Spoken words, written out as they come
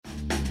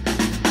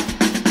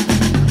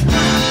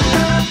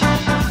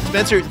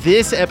Spencer,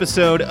 this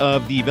episode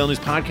of the VeloNews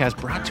podcast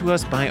brought to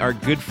us by our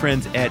good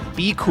friends at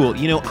BeCool.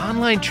 You know,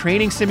 online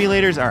training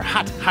simulators are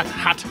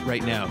hot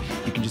right now.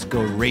 You can just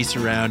go race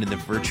around in the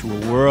virtual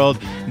world,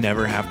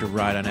 never have to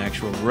ride on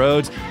actual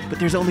roads. But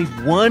there's only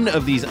one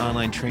of these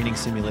online training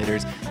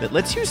simulators that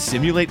lets you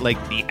simulate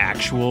like the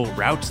actual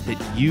routes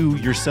that you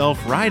yourself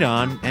ride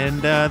on,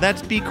 and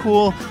that's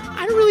BeCool.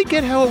 I don't really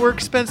get how it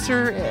works,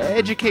 Spencer.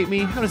 Educate me.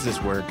 How does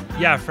this work?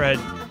 Yeah, Fred.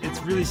 It's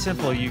really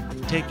simple. You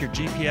take your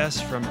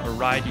GPS from a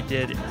ride you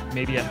did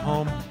maybe at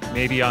home,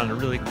 maybe on a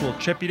really cool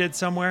trip you did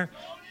somewhere.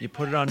 You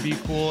put it on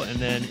BeCool, and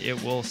then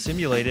it will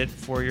simulate it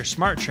for your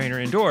smart trainer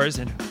indoors,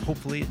 and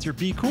hopefully it's your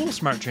BeCool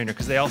smart trainer,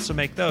 because they also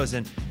make those.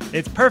 And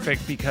it's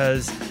perfect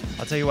because,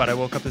 I'll tell you what, I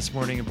woke up this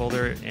morning in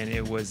Boulder and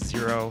it was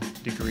 0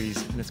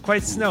 degrees and it's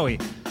quite snowy.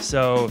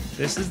 So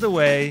this is the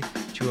way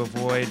to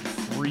avoid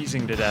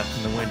freezing to death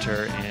in the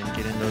winter and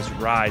get in those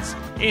rides.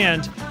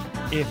 And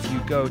if you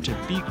go to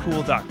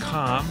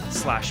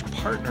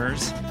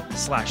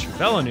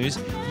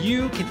becool.com/partners/VeloNews,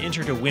 you can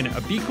enter to win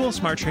a BeCool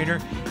Smart Trainer,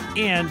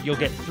 and you'll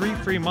get 3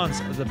 free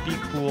months of the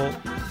BeCool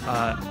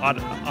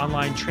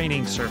online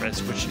training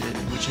service, which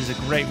is a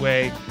great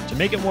way to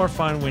make it more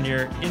fun when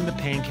you're in the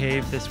pain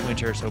cave this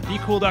winter. So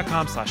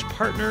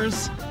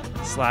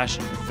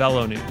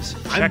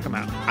becool.com/partners/VeloNews. Check them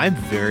out. I'm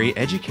very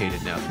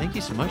educated now. Thank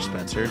you so much,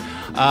 Spencer.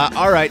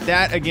 All right,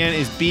 that again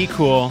is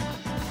BeCool,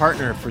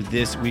 partner for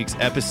this week's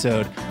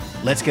episode.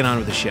 Let's get on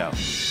with the show.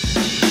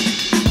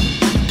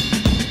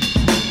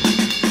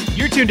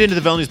 You're tuned into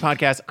the VeloNews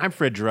podcast. I'm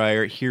Fred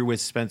Dreyer, here with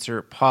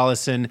Spencer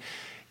Paulison.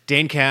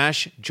 Dane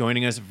Cash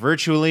joining us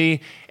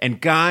virtually.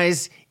 And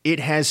guys, it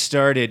has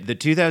started. The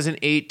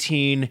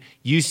 2018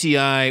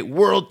 UCI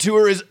World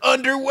Tour is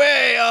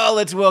underway. Oh,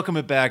 let's welcome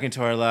it back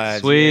into our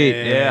lives. Sweet,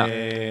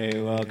 Yay.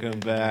 Yeah.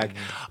 Welcome back.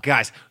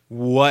 Guys,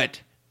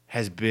 what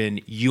has been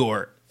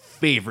your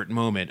favorite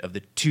moment of the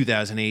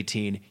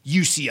 2018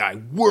 UCI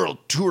World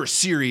Tour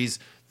Series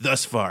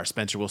thus far?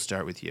 Spencer, we'll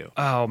start with you.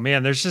 Oh,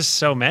 man, there's just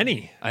so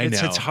many. I know.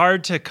 It's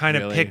hard to kind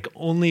of pick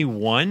only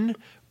one,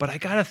 but I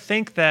got to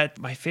think that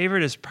my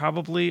favorite is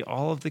probably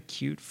all of the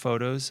cute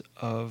photos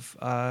of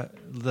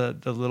the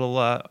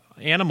little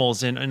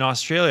animals in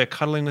Australia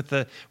cuddling with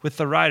the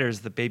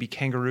riders, the baby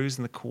kangaroos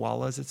and the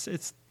koalas.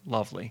 It's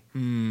lovely.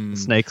 The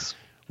snakes.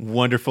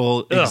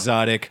 Wonderful,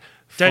 exotic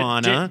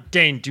fauna.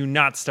 Dane, do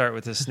not start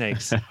with the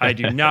snakes. I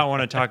do not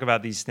want to talk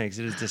about these snakes.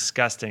 It is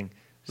disgusting.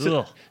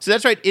 So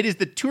that's right. It is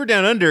the Tour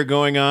Down Under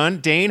going on.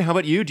 Dane, how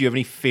about you? Do you have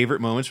any favorite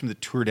moments from the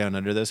Tour Down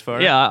Under thus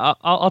far? Yeah,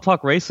 I'll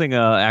talk racing,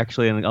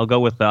 actually, and I'll go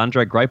with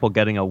Andre Greipel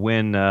getting a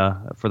win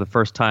for the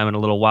first time in a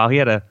little while. He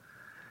had a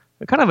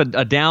kind of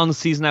a down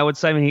season, I would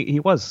say. I mean, he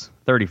was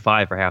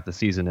 35 for half the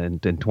season in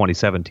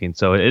 2017,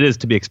 so it is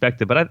to be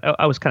expected. But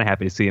I was kind of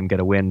happy to see him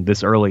get a win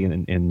this early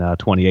in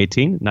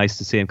 2018. Nice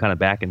to see him kind of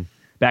back in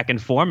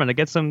form, and to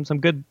get some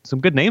good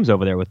names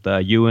over there with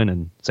Ewan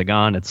and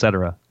Sagan,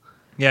 etc.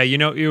 Yeah, you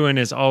know, Ewan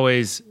is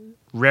always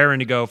raring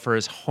to go for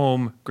his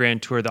home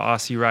Grand Tour, the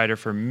Aussie rider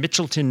for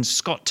Mitchelton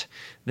Scott,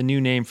 the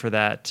new name for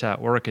that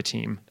Orica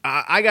team.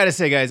 I got to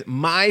say, guys,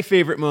 my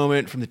favorite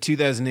moment from the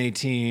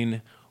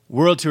 2018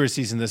 World Tour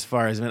season this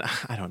far has been,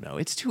 I don't know,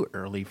 it's too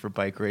early for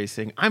bike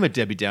racing. I'm a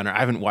Debbie Downer. I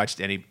haven't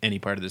watched any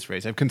part of this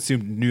race. I've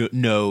consumed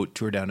no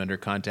Tour Down Under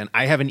content.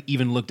 I haven't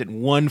even looked at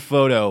one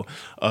photo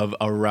of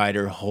a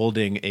rider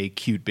holding a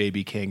cute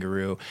baby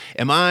kangaroo.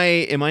 Am I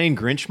in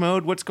Grinch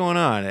mode? What's going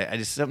on?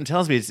 Something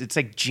tells me it's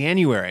like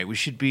January. We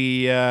should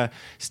be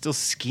still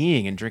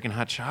skiing and drinking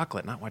hot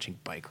chocolate, not watching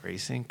bike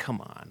racing.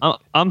 Come on.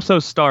 I'm so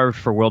starved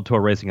for World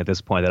Tour racing at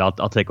this point that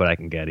I'll take what I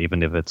can get,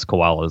 even if it's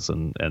koalas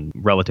and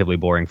relatively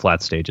boring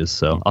flat stages.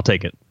 So I'll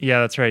take it. Yeah,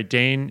 that's right.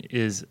 Dane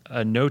is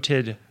a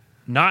noted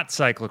not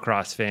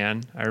cyclocross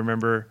fan. I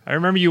remember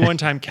you one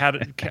time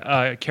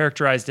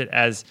characterized it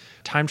as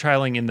time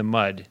trialing in the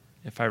mud,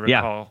 if I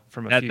recall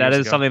from a few years ago. That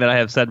is something that I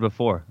have said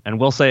before, and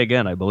will say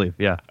again, I believe.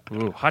 Yeah.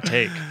 Ooh, hot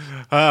take.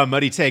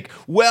 Muddy take.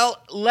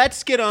 Well,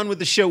 let's get on with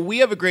the show. We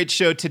have a great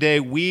show today.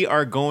 We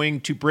are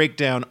going to break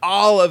down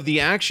all of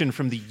the action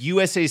from the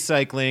USA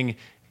Cycling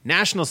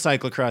National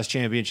Cyclocross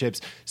Championships.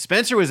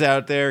 Spencer was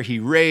out there. He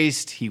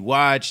raced, he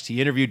watched,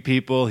 he interviewed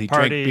people, he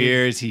drank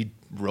beers, he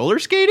roller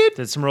skated?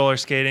 Did some roller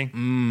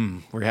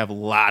skating. We have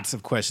lots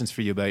of questions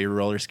for you about your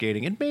roller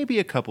skating and maybe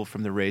a couple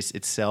from the race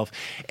itself.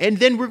 And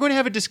then we're going to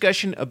have a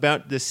discussion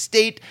about the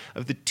state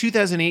of the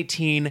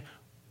 2018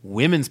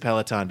 Women's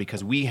Peloton,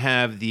 because we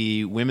have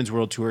the Women's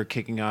World Tour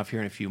kicking off here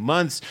in a few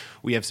months.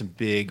 We have some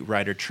big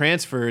rider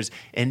transfers.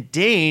 And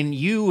Dane,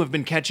 you have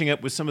been catching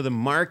up with some of the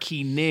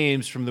marquee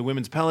names from the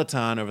Women's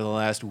Peloton over the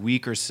last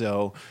week or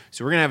so.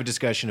 So we're going to have a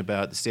discussion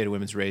about the state of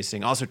women's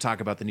racing. Also talk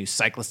about the new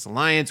Cyclists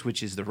Alliance,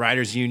 which is the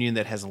riders union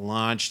that has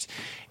launched.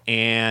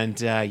 And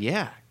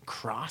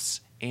cross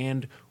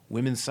and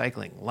women's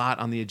cycling. A lot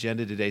on the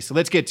agenda today. So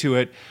let's get to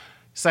it.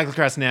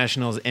 Cyclocross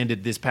Nationals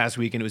ended this past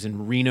weekend. It was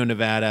in Reno,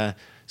 Nevada.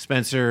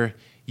 Spencer,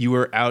 you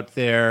were out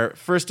there.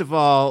 First of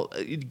all,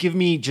 give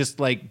me just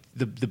like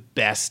the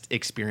best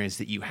experience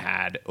that you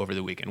had over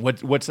the weekend.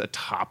 What's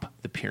atop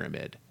the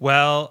pyramid?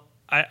 Well,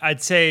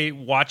 I'd say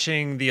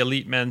watching the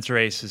elite men's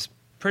race is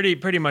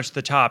pretty much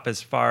the top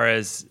as far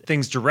as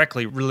things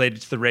directly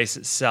related to the race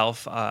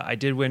itself. I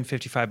did win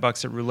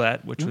 $55 at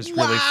roulette, which was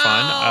really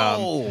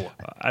fun.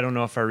 I don't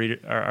know if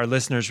our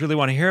listeners really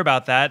want to hear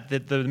about that.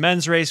 The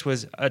men's race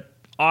was an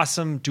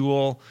awesome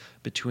duel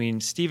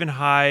between Stephen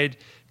Hyde,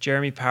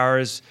 Jeremy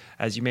Powers.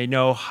 As you may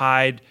know,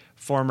 Hyde,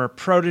 former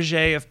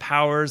protege of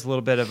Powers, a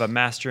little bit of a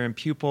master and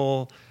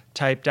pupil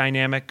type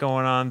dynamic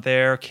going on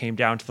there. Came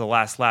down to the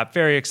last lap.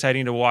 Very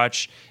exciting to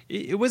watch.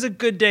 It was a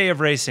good day of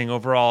racing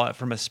overall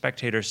from a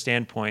spectator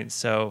standpoint.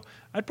 So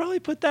I'd probably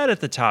put that at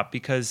the top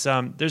because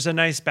there's a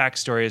nice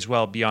backstory as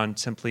well beyond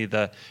simply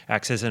the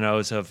X's and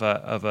O's of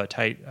a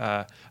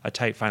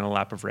tight final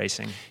lap of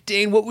racing.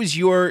 Dane, what was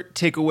your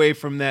takeaway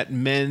from that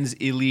men's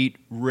elite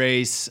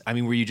race? I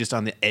mean, were you just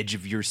on the edge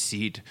of your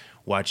seat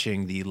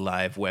watching the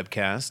live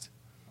webcast?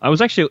 I was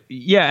actually,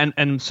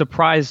 and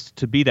surprised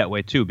to be that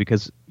way too,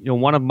 because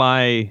one of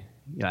my,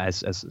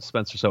 as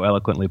Spencer so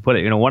eloquently put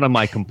it, one of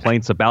my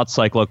complaints about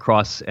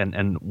cyclocross,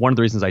 and one of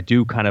the reasons I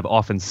do kind of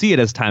often see it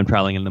as time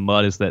trialing in the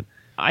mud is that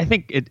I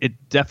think it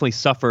definitely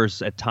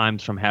suffers at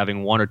times from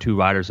having one or two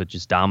riders that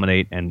just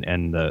dominate,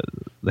 and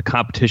the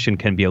competition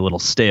can be a little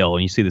stale,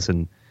 and you see this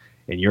in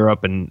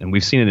Europe, and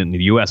we've seen it in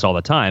the U.S. all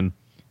the time,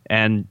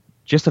 and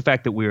just the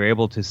fact that we were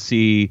able to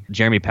see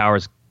Jeremy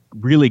Powers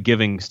really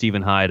giving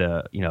Stephen Hyde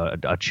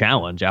a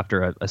challenge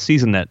after a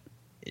season that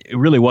it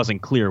really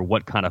wasn't clear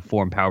what kind of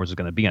form Powers was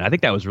going to be in. I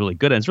think that was really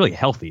good, and it's really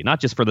healthy, not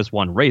just for this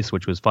one race,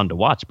 which was fun to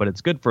watch, but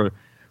it's good for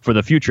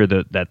the future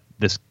that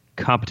this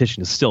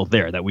competition is still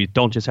there, that we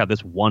don't just have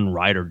this one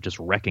rider just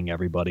wrecking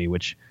everybody,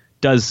 which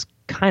does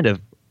kind of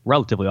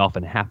relatively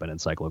often happen in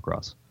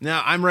cyclocross.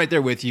 Now, I'm right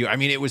there with you. I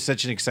mean, it was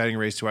such an exciting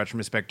race to watch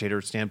from a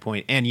spectator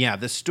standpoint. And yeah,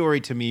 the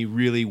story to me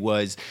really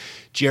was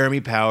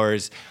Jeremy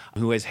Powers,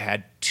 who has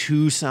had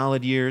 2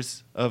 solid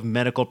years of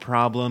medical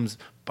problems,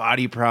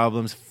 body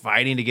problems,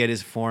 fighting to get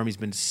his form. He's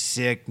been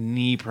sick,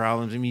 knee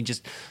problems. I mean,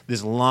 just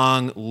this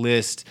long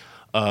list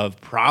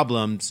of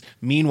problems.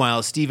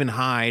 Meanwhile, Stephen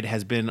Hyde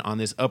has been on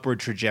this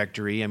upward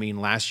trajectory. I mean,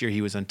 last year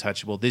he was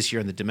untouchable. This year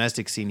in the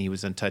domestic scene, he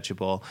was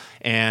untouchable.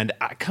 And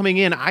coming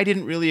in, I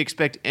didn't really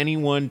expect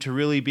anyone to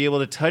really be able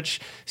to touch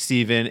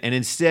Stephen. And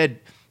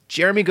instead,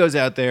 Jeremy goes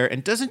out there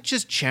and doesn't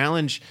just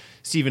challenge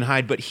Stephen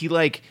Hyde, but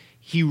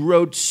he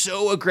rode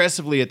so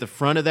aggressively at the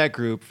front of that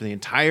group for the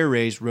entire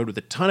race, rode with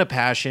a ton of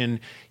passion.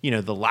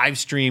 The live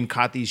stream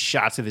caught these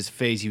shots of his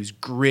face. He was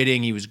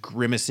gritting, he was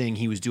grimacing,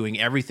 he was doing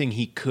everything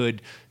he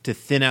could to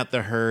thin out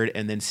the herd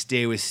and then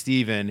stay with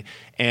Stephen.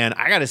 And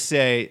I got to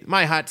say,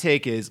 my hot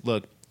take is,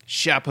 look,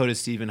 chapeau to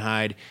Stephen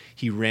Hyde.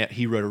 He rode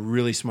a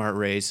really smart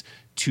race,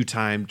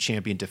 2-time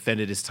champion,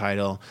 defended his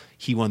title.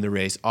 He won the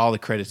race. All the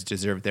credits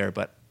deserved there.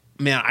 But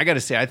man, I got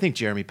to say, I think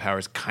Jeremy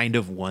Powers kind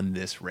of won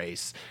this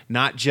race.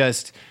 Not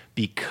just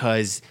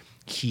because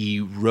he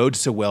rode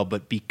so well,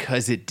 but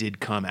because it did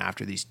come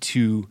after these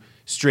 2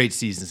 straight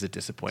seasons of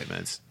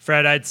disappointments.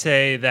 Fred, I'd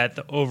say that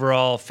the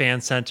overall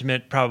fan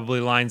sentiment probably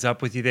lines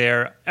up with you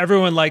there.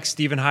 Everyone likes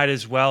Stephen Hyde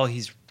as well.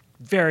 He's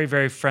very,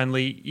 very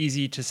friendly,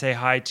 easy to say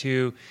hi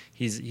to.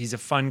 He's a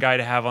fun guy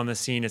to have on the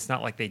scene. It's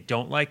not like they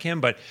don't like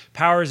him, but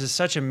Powers is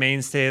such a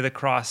mainstay of the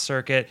cross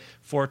circuit,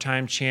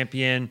 4-time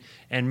champion,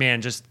 and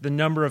man, just the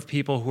number of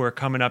people who are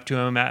coming up to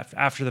him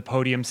after the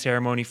podium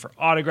ceremony for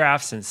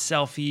autographs and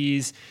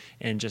selfies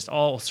and just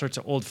all sorts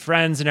of old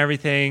friends and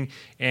everything.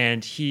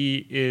 And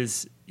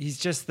he's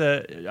just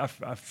a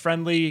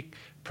friendly,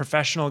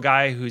 professional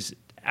guy who's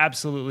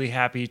absolutely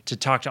happy to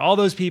talk to all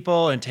those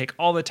people and take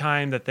all the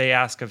time that they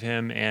ask of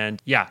him.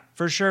 And yeah,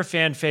 for sure,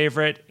 fan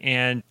favorite,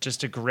 and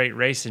just a great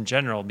race in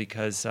general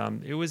because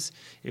it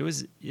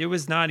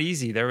was not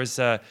easy. There's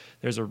a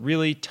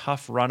really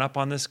tough run up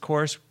on this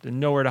course,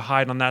 nowhere to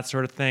hide on that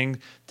sort of thing.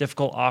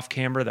 Difficult off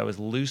camber that was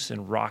loose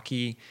and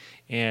rocky,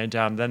 and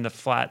then the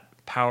flat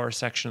power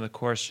section of the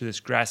course through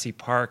this grassy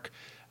park.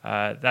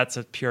 That's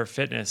a pure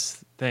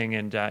fitness thing,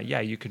 and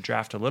you could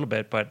draft a little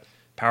bit, but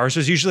Powers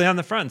was usually on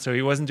the front, so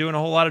he wasn't doing a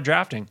whole lot of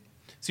drafting.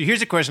 So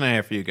here's a question I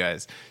have for you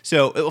guys.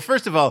 So, well,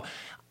 first of all,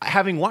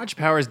 having watched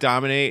Powers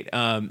dominate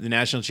the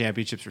national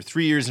championships for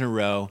 3 years in a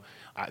row,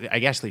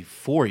 actually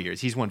 4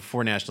 years. He's won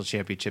 4 national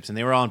championships, and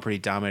they were all in pretty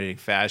dominating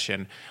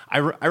fashion. I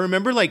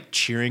remember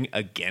cheering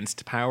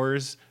against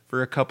Powers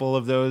for a couple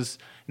of those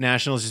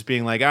nationals, just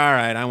being like, all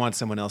right, I want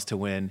someone else to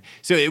win.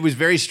 So it was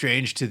very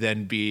strange to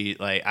then be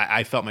like,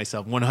 I felt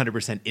myself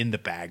 100% in the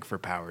bag for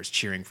Powers,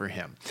 cheering for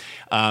him.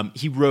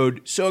 He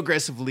rode so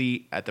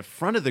aggressively at the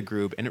front of the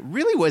group, and it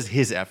really was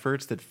his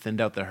efforts that thinned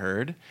out the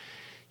herd.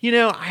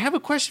 I have a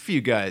question for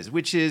you guys,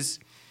 which is,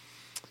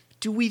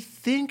 do we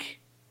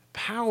think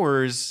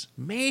Powers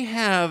may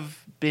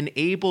have been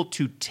able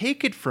to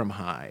take it from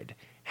Hyde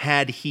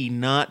had he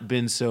not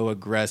been so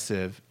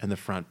aggressive in the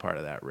front part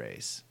of that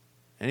race?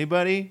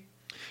 Anybody?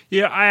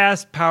 Yeah, I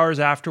asked Powers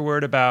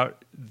afterward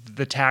about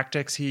the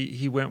tactics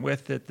he went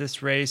with at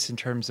this race in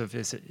terms of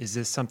is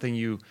this something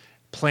you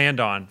planned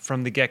on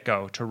from the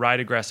get-go, to ride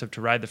aggressive,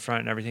 to ride the front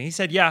and everything. He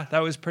said, yeah, that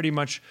was pretty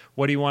much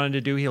what he wanted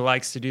to do. He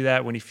likes to do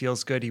that when he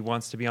feels good. He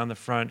wants to be on the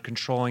front,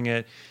 controlling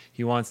it.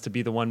 He wants to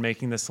be the one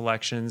making the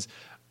selections.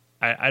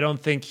 I don't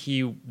think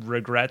he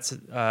regrets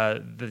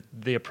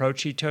the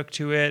approach he took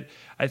to it.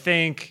 I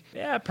think,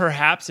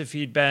 perhaps if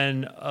he'd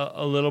been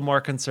a little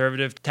more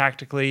conservative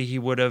tactically, he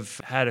would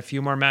have had a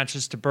few more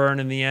matches to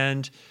burn in the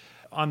end.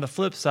 On the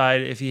flip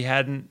side, if he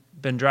hadn't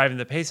been driving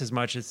the pace as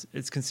much,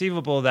 it's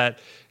conceivable that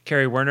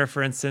Kerry Werner,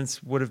 for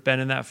instance, would have been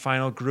in that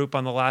final group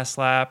on the last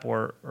lap,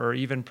 or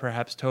even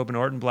perhaps Tobin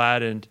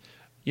Ortenblad. And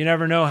you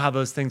never know how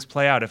those things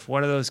play out. If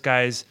one of those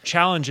guys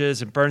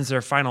challenges and burns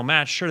their final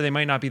match, sure, they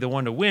might not be the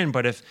one to win,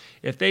 but if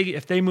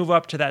they move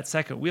up to that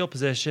second wheel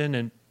position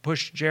and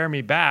push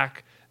Jeremy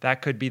back,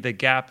 that could be the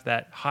gap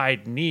that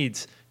Hyde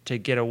needs to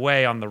get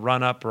away on the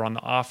run-up or on the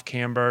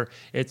off-camber.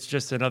 It's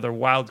just another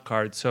wild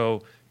card.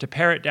 So to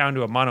pare it down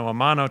to a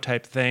mano-a-mano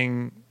type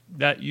thing,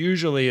 that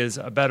usually is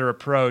a better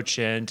approach.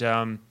 And,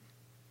 Hyde,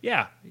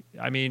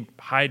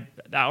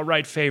 the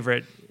outright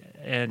favorite,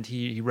 and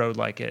he rode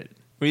like it.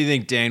 What do you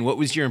think, Dane? What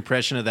was your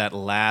impression of that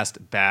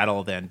last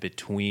battle then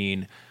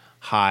between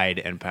Hyde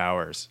and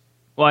Powers?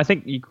 Well, I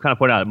think you kind of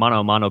put out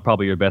mano-a-mano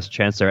probably your best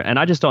chance there. And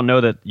I just don't know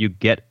that you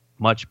get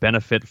much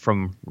benefit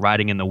from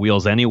riding in the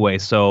wheels anyway.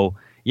 So,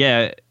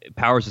 yeah,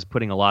 Powers is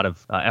putting a lot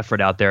of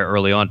effort out there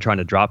early on trying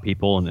to drop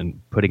people and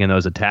putting in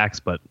those attacks.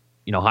 But,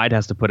 Hyde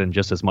has to put in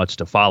just as much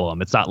to follow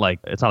him. It's not like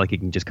he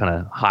can just kind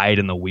of hide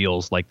in the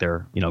wheels like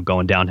they're,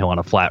 going downhill on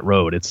a flat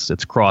road.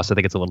 It's cross. I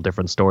think it's a little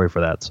different story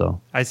for that. So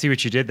I see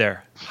what you did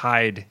there.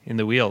 Hide in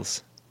the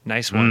wheels.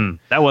 Nice one.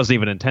 That wasn't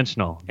even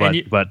intentional,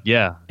 but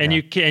yeah. And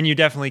you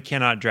definitely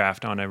cannot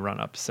draft on a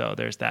run-up, so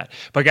there's that.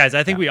 But guys,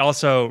 I think we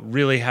also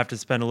really have to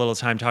spend a little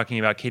time talking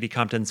about Katie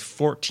Compton's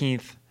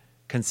 14th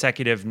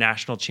consecutive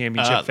national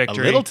championship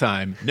victory. A little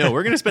time? No,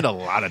 we're going to spend a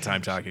lot of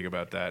time talking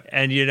about that.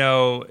 And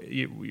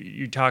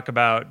you talk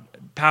about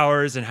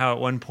Powers and how at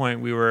one point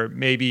we were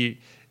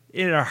maybe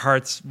in our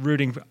hearts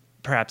rooting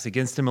perhaps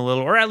against him a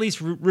little, or at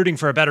least rooting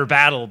for a better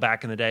battle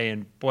back in the day.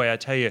 And boy, I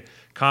tell you,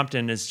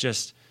 Compton is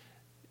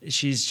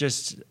she's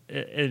just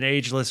an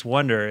ageless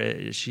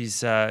wonder.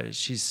 She's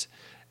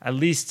at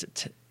least,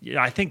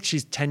 I think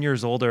she's 10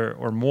 years older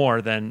or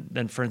more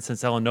than for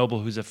instance, Ellen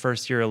Noble, who's a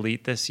first-year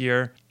elite this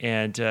year.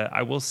 And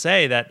I will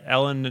say that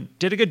Ellen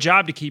did a good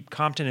job to keep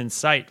Compton in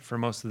sight for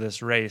most of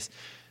this race.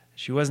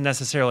 She wasn't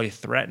necessarily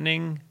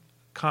threatening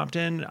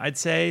Compton, I'd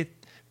say,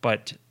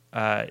 but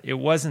it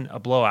wasn't a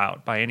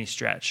blowout by any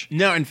stretch.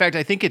 No, in fact,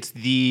 I think it's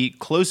the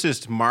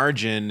closest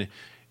margin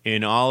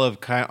in all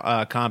of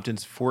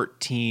Compton's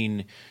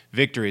 14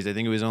 victories. I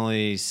think it was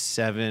only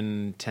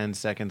 7-10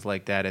 seconds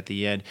like that at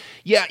the end.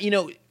 Yeah,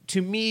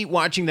 to me,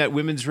 watching that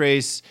women's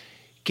race,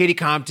 Katie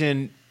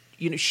Compton,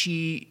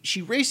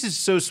 she races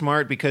so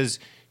smart because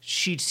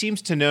she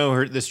seems to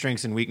know the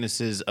strengths and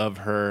weaknesses of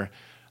her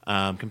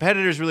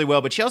competitors really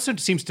well, but she also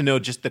seems to know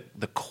just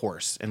the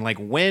course and like,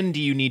 when do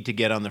you need to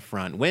get on the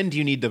front? When do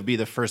you need to be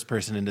the first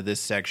person into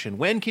this section?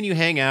 When can you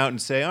hang out and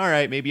say, all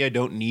right, maybe I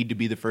don't need to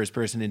be the first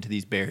person into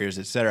these barriers,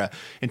 etc.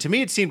 And to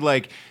me, it seemed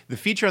like the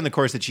feature on the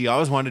course that she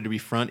always wanted to be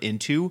front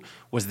into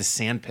was the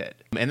sand pit.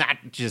 And that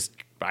just,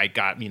 I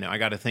got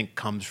to think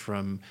comes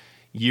from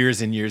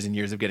years and years and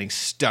years of getting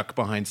stuck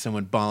behind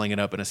someone balling it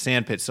up in a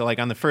sand pit. So like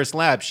on the first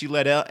lap, she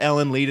let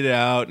Ellen lead it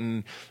out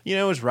and,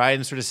 was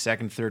riding sort of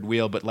second, third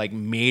wheel, but like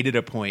made it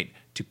a point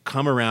to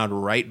come around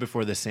right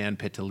before the sand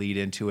pit to lead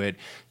into it.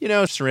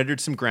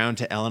 Surrendered some ground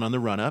to Ellen on the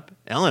run up.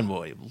 Ellen,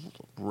 boy,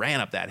 ran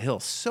up that hill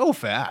so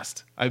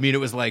fast. I mean, it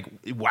was like,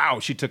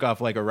 wow, she took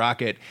off like a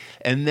rocket.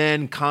 And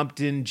then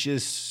Compton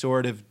just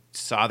sort of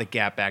saw the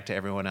gap back to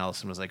everyone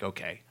else and was like,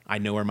 okay, I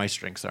know where my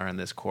strengths are on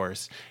this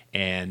course.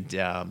 And,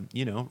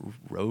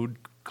 rode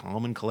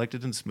calm and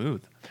collected and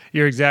smooth.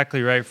 You're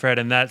exactly right, Fred.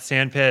 And that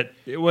sand pit,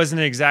 it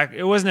wasn't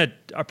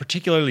a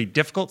particularly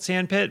difficult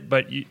sand pit,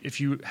 but if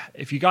you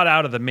got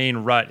out of the main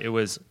rut, it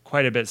was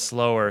quite a bit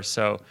slower.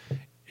 So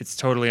it's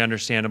totally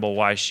understandable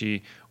why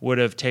she would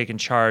have taken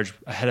charge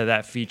ahead of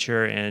that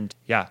feature. And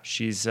yeah,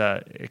 she's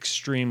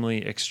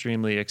extremely,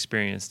 extremely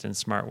experienced and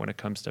smart when it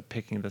comes to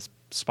picking the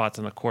spots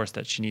on the course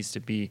that she needs to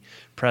be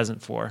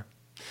present for.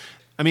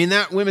 I mean,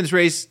 that women's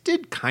race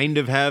did kind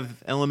of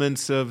have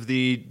elements of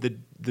the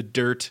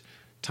dirt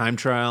time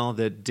trial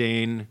that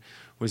Dane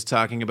was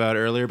talking about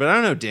earlier. But I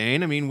don't know,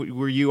 Dane. I mean,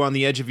 were you on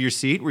the edge of your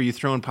seat? Were you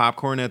throwing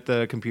popcorn at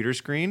the computer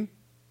screen?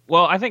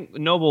 Well, I think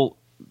Noble,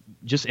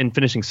 just in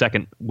finishing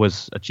second,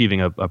 was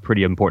achieving a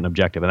pretty important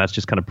objective. And that's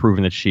just kind of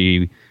proving that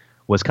she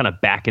was kind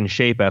of back in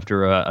shape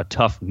after a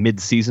tough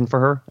mid-season for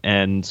her.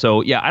 And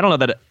so, yeah, I don't know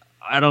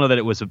that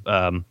it was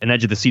an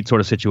edge of the seat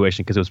sort of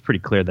situation, because it was pretty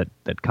clear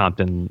that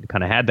Compton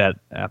kind of had that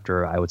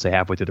after, I would say,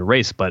 halfway through the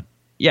race. But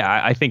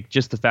yeah, I think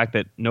just the fact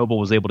that Noble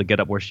was able to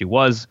get up where she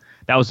was,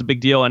 that was a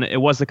big deal. And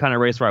it was the kind of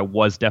race where I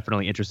was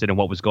definitely interested in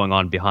what was going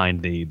on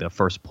behind the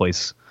first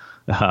place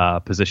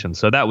position.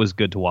 So that was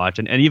good to watch.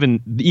 And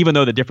even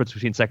though the difference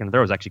between second and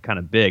third was actually kind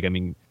of big, I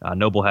mean,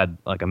 Noble had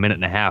like a minute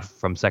and a half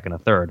from second to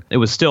third. It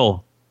was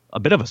still a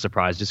bit of a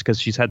surprise just because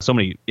she's had so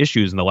many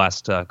issues in the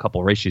last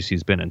couple races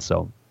she's been in.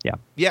 So, yeah.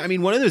 Yeah, I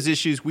mean, one of those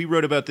issues, we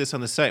wrote about this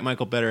on the site.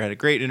 Michael Better had a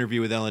great interview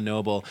with Ellen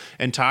Noble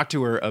and talked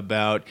to her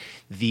about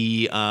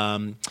the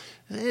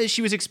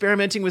she was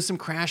experimenting with some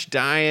crash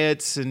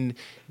diets, and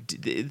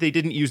they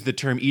didn't use the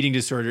term eating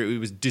disorder. It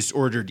was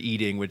disordered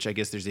eating, which I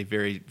guess there's a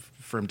very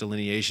firm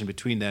delineation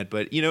between that.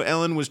 But,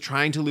 Ellen was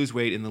trying to lose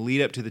weight in the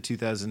lead up to the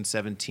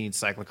 2017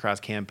 cyclocross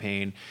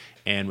campaign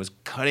and was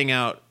cutting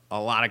out a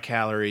lot of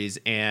calories,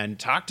 and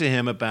talked to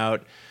him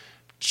about,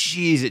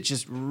 geez, it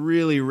just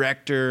really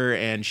wrecked her,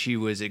 and she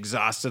was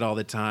exhausted all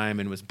the time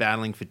and was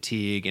battling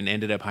fatigue, and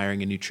ended up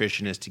hiring a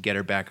nutritionist to get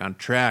her back on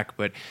track.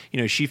 But,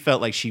 she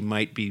felt like she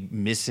might be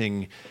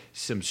missing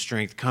some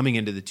strength coming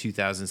into the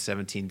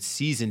 2017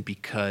 season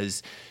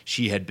because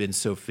she had been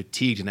so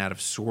fatigued and out of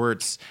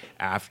sorts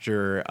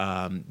after,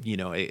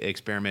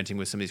 experimenting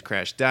with some of these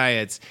crash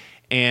diets.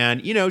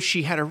 And,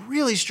 she had a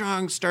really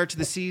strong start to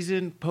the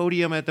season,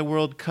 podium at the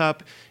World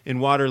Cup in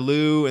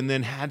Waterloo, and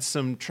then had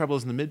some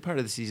troubles in the mid part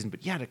of the season.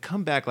 But yeah, to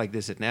come back like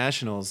this at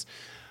Nationals,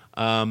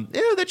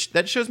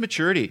 that shows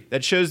maturity.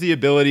 That shows the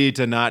ability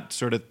to not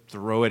sort of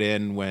throw it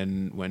in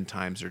when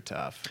times are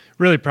tough.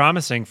 Really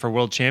promising for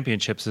World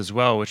Championships as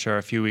well, which are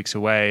a few weeks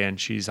away, and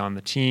she's on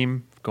the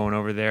team going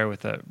over there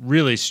with a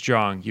really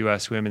strong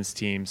U.S. women's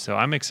team. So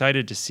I'm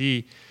excited to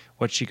see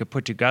what she could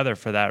put together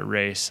for that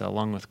race,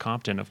 along with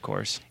Compton, of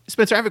course.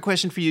 Spencer, I have a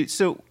question for you.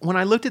 So when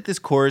I looked at this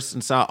course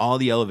and saw all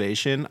the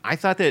elevation, I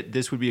thought that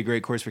this would be a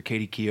great course for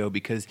Katie Keough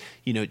because,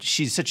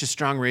 she's such a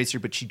strong racer,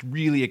 but she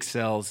really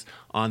excels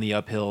on the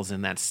uphills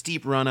and that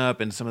steep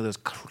run-up and some of those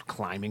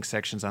climbing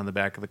sections on the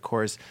back of the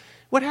course.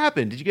 What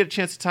happened? Did you get a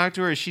chance to talk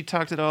to her? She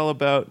talked at all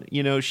about,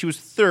 she was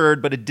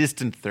third, but a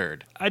distant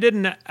third. I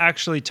didn't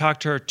actually talk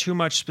to her too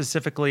much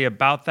specifically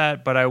about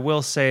that, but I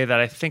will say that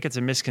I think it's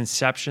a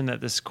misconception that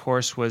this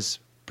course was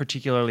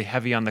particularly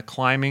heavy on the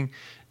climbing.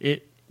 There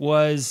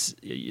was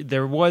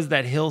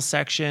that hill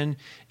section.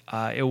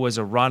 It was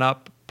a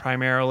run-up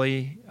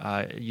primarily.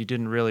 You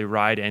didn't really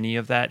ride any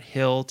of that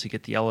hill to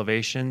get the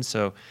elevation,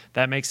 so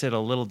that makes it a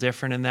little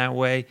different in that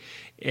way.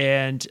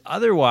 And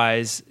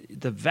otherwise,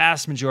 the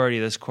vast majority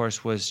of this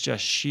course was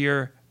just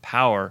sheer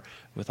power.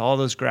 With all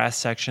those grass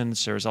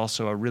sections, there was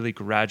also a really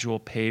gradual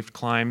paved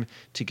climb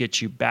to get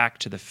you back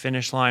to the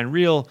finish line.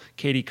 Real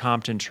Katie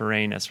Compton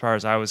terrain as far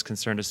as I was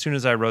concerned. As soon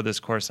as I rode this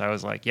course, I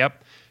was like,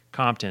 yep,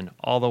 Compton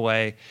all the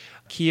way.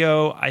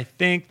 Keough, I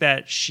think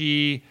that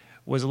she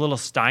was a little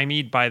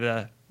stymied by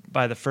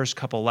the first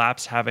couple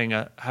laps, having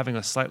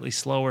a slightly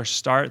slower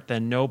start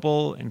than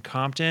Noble and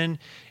Compton.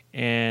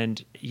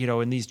 And,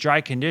 in these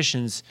dry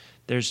conditions,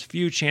 there's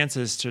few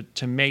chances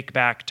to make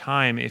back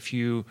time if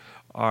you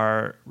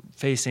are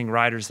facing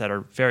riders that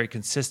are very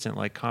consistent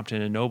like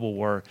Compton and Noble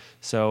were.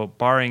 So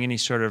barring any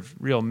sort of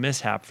real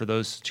mishap for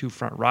those two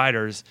front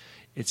riders,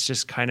 it's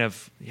just kind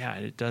of,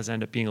 it does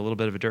end up being a little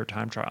bit of a dirt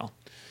time trial.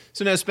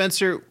 So now,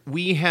 Spencer,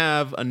 we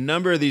have a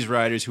number of these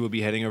riders who will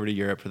be heading over to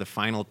Europe for the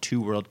final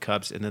two World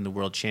Cups and then the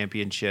World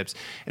Championships.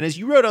 And as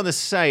you wrote on the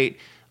site,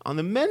 on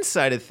the men's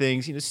side of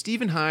things,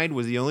 Stephen Hyde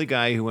was the only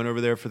guy who went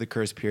over there for the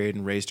curse period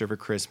and raced over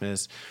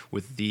Christmas,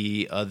 with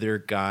the other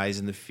guys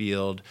in the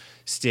field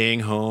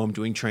staying home,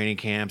 doing training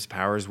camps.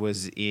 Powers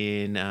was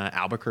in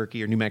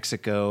Albuquerque or New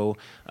Mexico.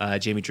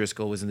 Jamie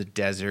Driscoll was in the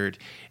desert.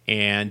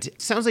 And it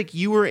sounds like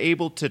you were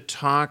able to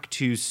talk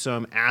to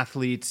some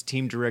athletes,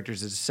 team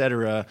directors,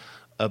 etc.,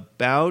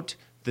 about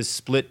the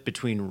split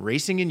between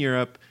racing in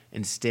Europe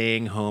and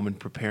staying home and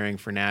preparing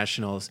for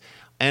nationals.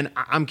 And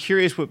I'm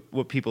curious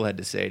what people had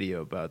to say to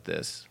you about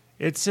this.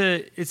 It's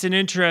an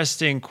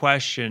interesting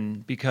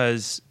question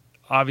because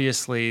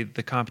obviously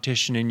the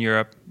competition in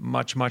Europe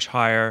much, much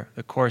higher.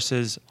 The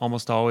courses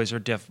almost always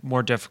are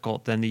more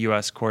difficult than the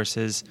U.S.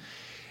 courses.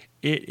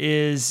 It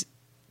is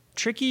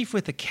tricky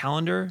with the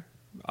calendar,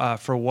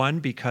 for one,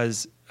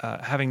 because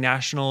having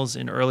nationals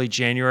in early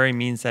January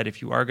means that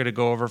if you are going to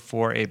go over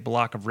for a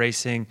block of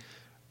racing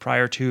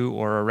prior to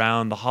or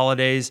around the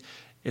holidays,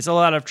 it's a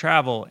lot of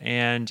travel.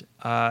 And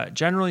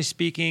generally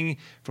speaking,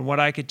 from what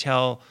I could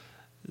tell,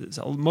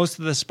 most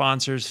of the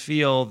sponsors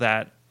feel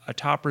that a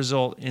top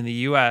result in the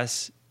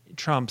U.S.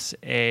 trumps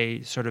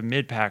a sort of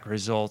mid-pack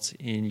result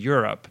in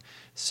Europe.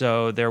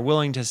 So they're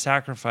willing to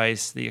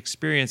sacrifice the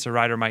experience a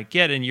rider might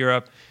get in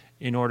Europe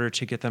in order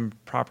to get them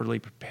properly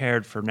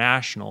prepared for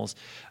nationals.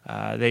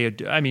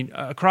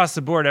 Across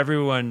the board,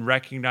 everyone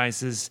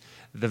recognizes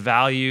the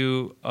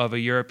value of a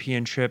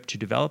European trip to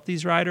develop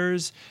these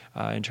riders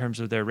in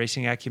terms of their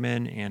racing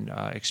acumen and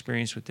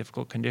experience with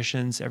difficult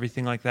conditions,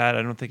 everything like that.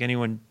 I don't think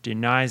anyone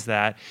denies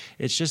that.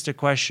 It's just a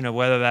question of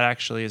whether that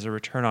actually is a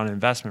return on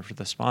investment for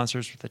the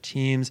sponsors, for the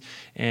teams.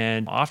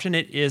 And often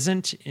it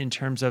isn't in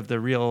terms of the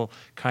real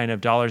kind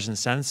of dollars and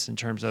cents, in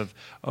terms of,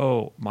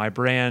 my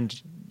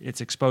brand, its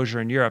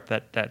exposure in Europe,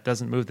 that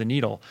doesn't move the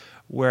needle.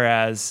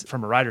 Whereas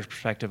from a rider's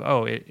perspective,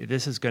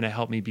 this is going to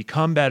help me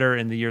become better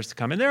in the years to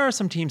come. And there are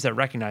some teams that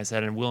recognize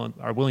that and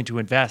are willing to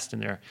invest in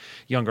their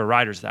younger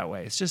riders that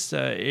way. It's just,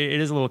 it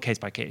is a little case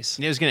by case.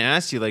 I was going to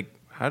ask you,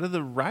 How do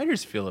the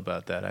riders feel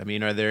about that? I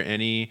mean, are there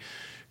any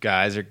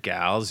guys or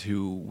gals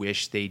who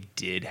wish they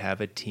did have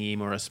a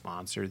team or a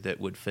sponsor that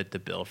would fit the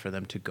bill for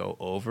them to go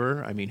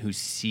over? I mean, who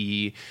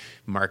see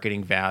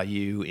marketing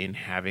value in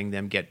having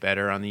them get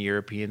better on the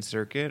European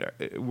circuit?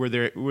 Were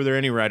there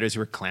any riders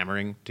who were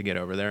clamoring to get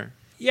over there?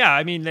 Yeah,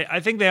 I mean, I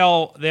think they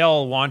all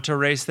want to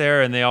race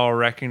there, and they all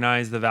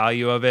recognize the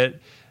value of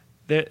it.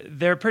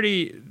 They're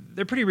pretty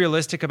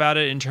realistic about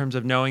it in terms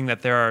of knowing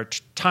that there are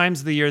times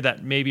of the year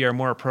that maybe are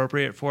more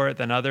appropriate for it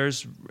than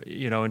others.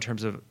 In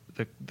terms of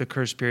the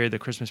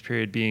Christmas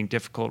period being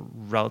difficult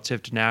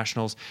relative to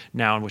nationals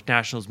now, and with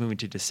nationals moving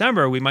to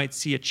December, we might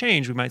see a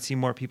change. We might see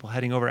more people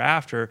heading over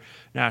after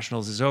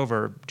nationals is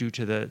over due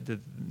to the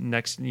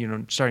next,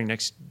 starting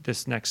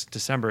this next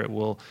December, it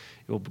will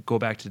go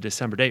back to the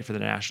December date for the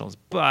nationals.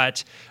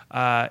 But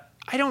I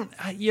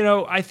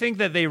think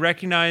that they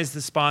recognize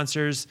the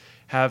sponsors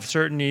have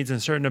certain needs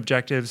and certain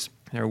objectives.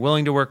 They're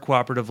willing to work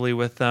cooperatively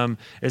with them.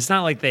 It's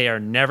not like they are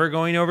never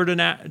going over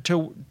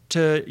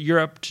to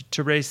Europe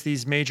to race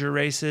these major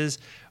races,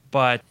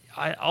 but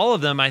all of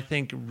them, I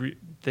think,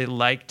 they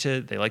like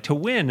to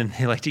win, and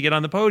they like to get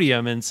on the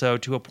podium. And so,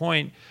 to a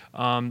point,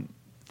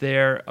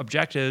 their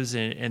objectives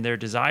and their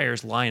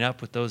desires line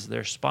up with those of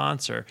their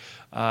sponsor.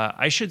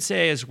 I should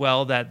say as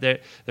well that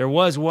there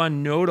was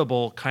one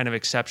notable kind of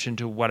exception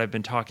to what I've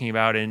been talking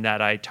about, in that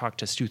I talked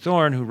to Stu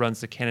Thorne, who runs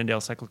the Cannondale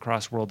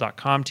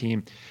CyclocrossWorld.com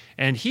team,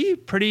 and he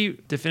pretty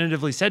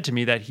definitively said to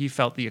me that he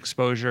felt the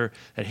exposure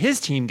that his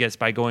team gets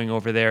by going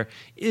over there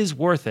is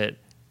worth it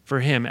for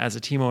him as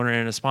a team owner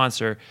and a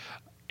sponsor.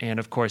 And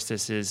of course,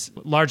 this is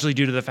largely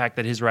due to the fact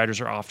that his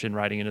riders are often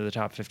riding into the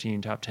top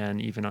 15, top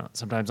 10, even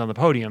sometimes on the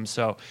podium.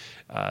 So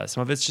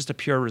some of it's just a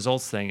pure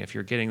results thing. If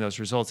you're getting those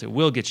results, it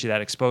will get you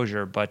that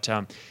exposure. But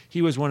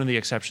he was one of the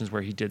exceptions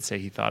where he did say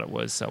he thought it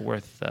was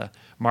worth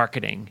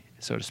marketing,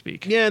 so to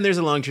speak. Yeah, and there's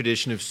a long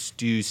tradition of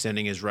Stu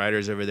sending his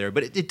riders over there.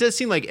 But it does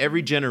seem like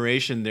every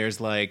generation there's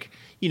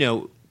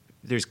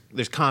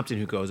there's Compton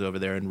who goes over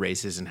there and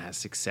races and has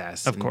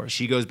success. Of course.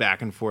 She goes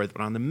back and forth.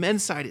 But on the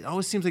men's side, it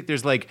always seems like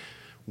there's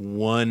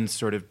one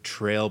sort of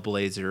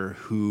trailblazer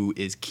who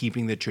is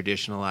keeping the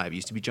tradition alive. It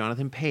used to be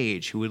Jonathan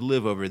Page, who would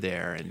live over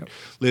there and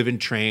live and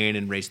train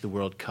and race the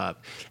World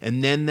Cup.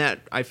 And then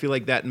I feel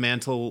like that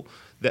mantle,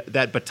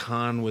 that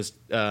baton was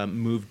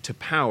moved to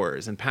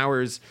Powers. And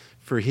Powers,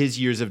 for his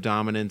years of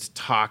dominance,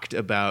 talked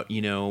about,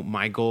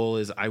 my goal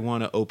is I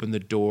want to open the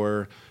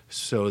door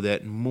so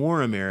that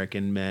more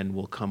American men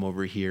will come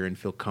over here and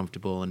feel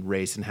comfortable and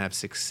race and have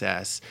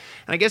success.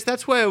 And I guess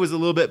that's why I was a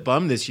little bit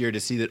bummed this year to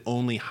see that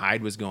only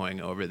Hyde was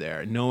going over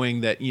there, knowing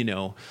that,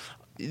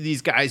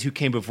 these guys who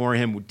came before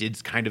him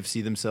did kind of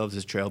see themselves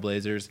as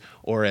trailblazers,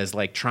 or as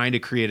trying to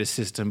create a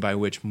system by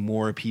which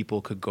more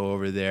people could go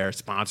over there,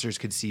 sponsors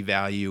could see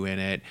value in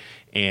it,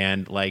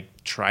 and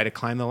try to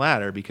climb the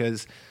ladder.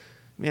 Because,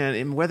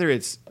 man, whether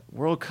it's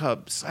World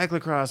Cup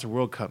cyclocross or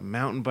World Cup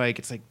mountain bike,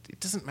 it's it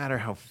doesn't matter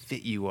how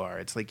fit you are.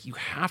 It's you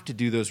have to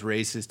do those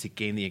races to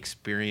gain the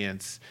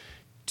experience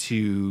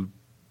to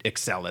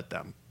excel at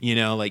them. You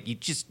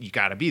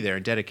got to be there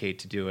and dedicate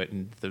to do it,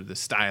 and the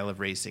style of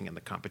racing and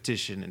the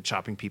competition and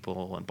chopping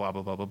people and blah,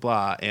 blah, blah, blah,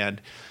 blah.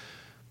 And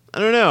I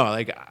don't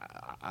know,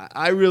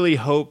 I really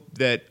hope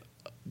that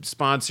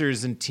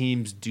sponsors and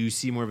teams do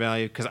see more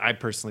value, because I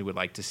personally would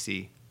like to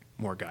see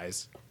more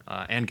guys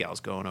and gals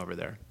going over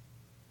there.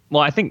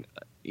 Well, I think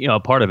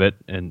part of it,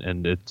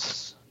 and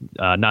it's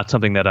not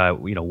something that I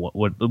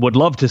would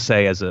love to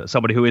say as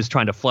somebody who is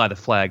trying to fly the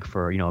flag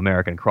for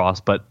American cross,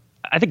 but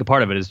I think a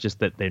part of it is just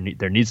that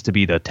there needs to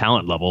be the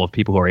talent level of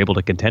people who are able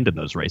to contend in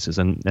those races,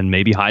 and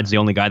maybe Hyde's the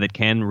only guy that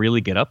can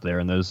really get up there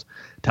in those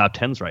top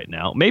tens right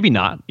now. Maybe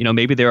not.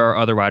 Maybe there are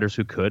other riders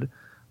who could.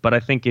 But I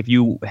think if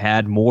you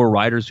had more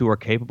riders who are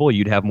capable,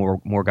 you'd have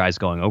more guys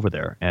going over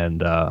there,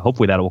 and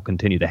hopefully that will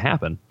continue to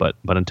happen. But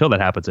until that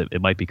happens,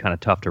 it might be kind of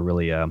tough to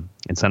really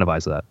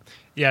incentivize that.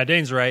 Yeah,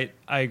 Dane's right.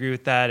 I agree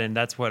with that, and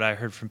that's what I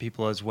heard from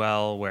people as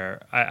well.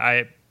 Where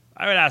I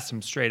would ask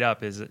them straight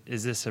up: Is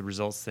this a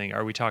results thing?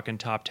 Are we talking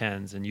top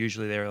tens? And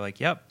usually they were like,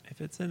 "Yep. If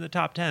it's in the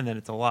top 10, then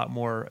it's a lot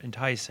more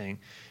enticing."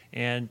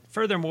 And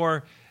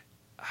furthermore,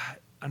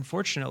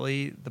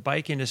 unfortunately, the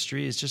bike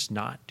industry is just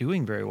not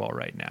doing very well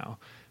right now.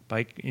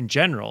 Bike in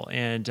general,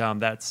 and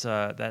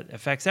that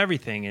affects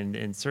everything,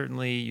 and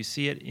certainly you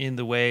see it in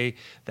the way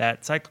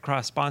that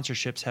cyclocross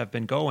sponsorships have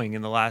been going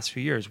in the last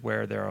few years,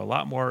 where there are a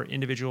lot more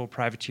individual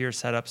privateer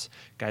setups,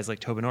 guys like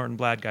Tobin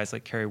Ortenblad, guys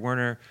like Kerry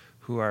Werner,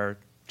 who are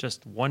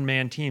just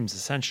one-man teams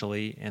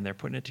essentially, and they're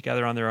putting it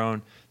together on their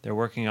own. They're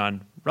working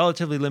on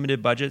relatively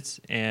limited budgets,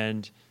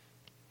 and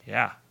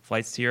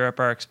flights to Europe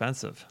are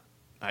expensive.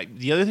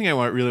 The other thing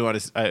I really want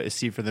to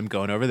see for them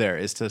going over there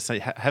is to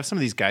have some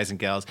of these guys and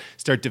gals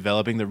start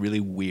developing the really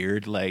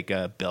weird,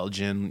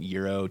 Belgian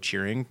Euro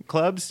cheering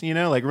clubs.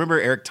 Remember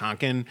Eric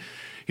Tonkin?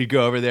 He'd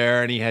go over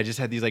there and he had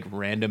these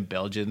random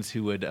Belgians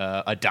who would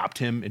adopt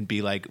him and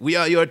be like, "We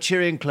are your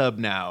cheering club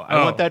now."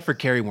 I want that for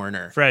Kerry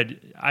Werner. Fred,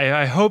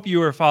 I hope you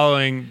were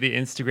following the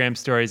Instagram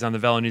stories on the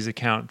Velo News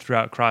account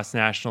throughout Cross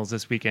Nationals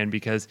this weekend,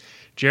 because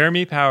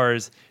Jeremy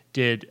Powers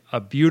did a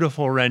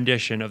beautiful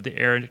rendition of the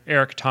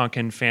Eric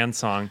Tonkin fan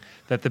song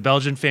that the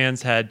Belgian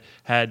fans had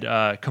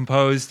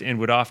composed and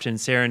would often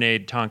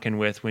serenade Tonkin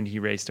with when he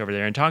raced over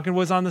there. And Tonkin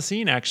was on the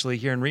scene actually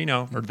here in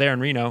Reno, or there in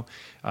Reno,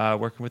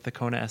 working with the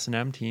Kona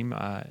S&M team,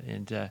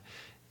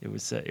 it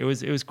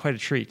was quite a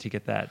treat to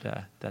get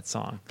that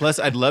song. Plus,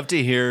 I'd love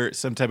to hear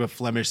some type of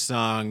Flemish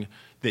song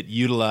that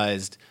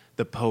utilized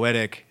the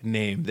poetic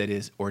name that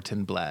is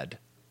Orton Blad.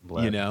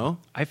 You know?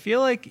 I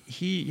feel like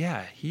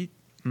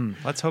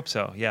let's hope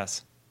so.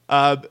 Yes.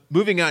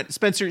 Moving on,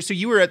 Spencer. So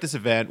you were at this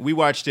event. We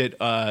watched it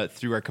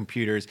through our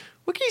computers.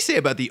 What can you say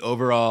about the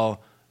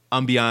overall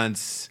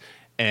ambiance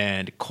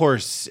and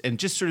course, and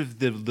just sort of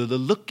the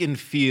look and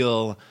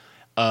feel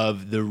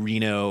of the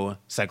Reno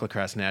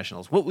Cyclocross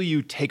Nationals? What will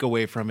you take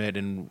away from it,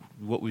 and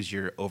what was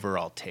your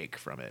overall take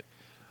from it?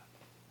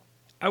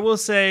 I will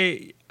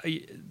say,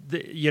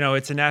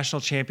 it's a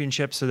national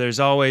championship, so there's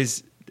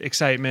always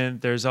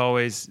excitement. There's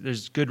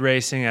good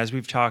racing, as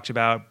we've talked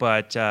about,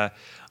 but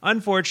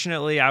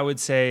unfortunately, I would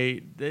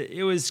say that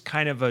it was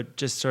kind of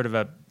just sort of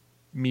a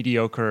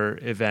mediocre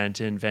event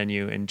and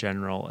venue in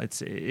general.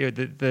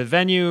 The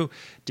venue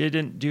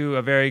didn't do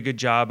a very good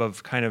job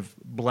of kind of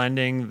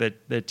blending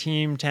the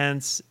team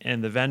tents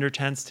and the vendor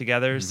tents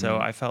together. Mm-hmm. So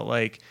I felt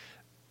like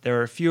there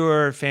were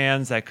fewer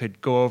fans that could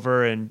go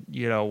over and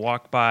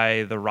walk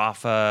by the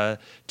Rafa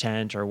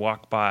tent or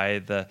walk by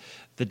the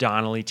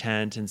Donnelly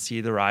tent and see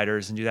the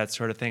riders and do that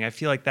sort of thing. I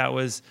feel like that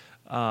was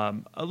a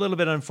little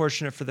bit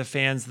unfortunate for the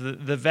fans.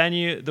 The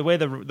venue, the way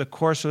the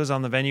course was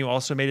on the venue,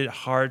 also made it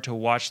hard to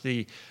watch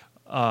the.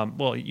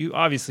 You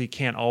obviously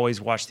can't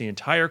always watch the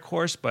entire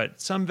course, but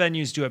some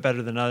venues do it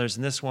better than others.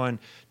 And this one,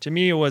 to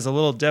me, it was a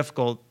little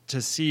difficult to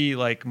see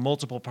like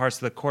multiple parts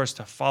of the course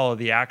to follow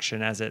the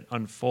action as it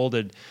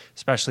unfolded,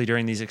 especially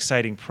during these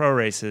exciting pro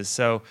races.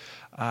 So,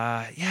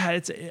 I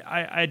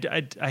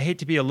hate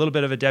to be a little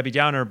bit of a Debbie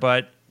Downer,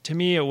 but to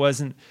me, it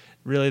wasn't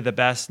really the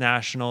best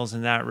nationals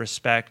in that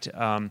respect.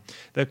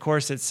 The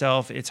course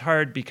itself, it's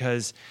hard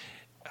because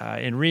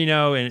in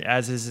Reno, and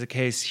as is the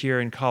case here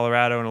in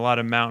Colorado and a lot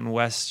of Mountain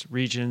West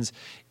regions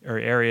or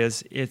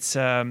areas, it's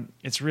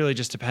really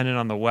just dependent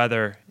on the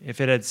weather. If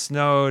it had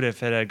snowed,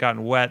 if it had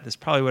gotten wet, this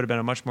probably would have been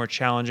a much more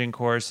challenging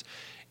course,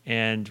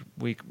 and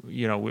it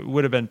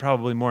would have been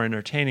probably more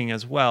entertaining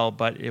as well.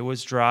 But it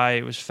was dry,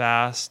 it was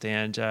fast,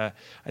 and I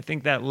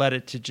think that led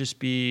it to just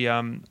be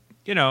an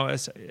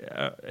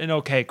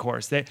okay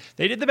course. They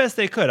did the best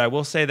they could. I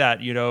will say that.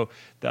 The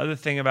other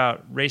thing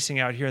about racing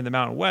out here in the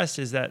Mountain West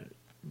is that,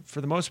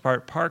 for the most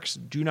part, parks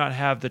do not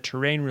have the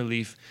terrain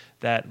relief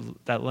that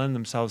lend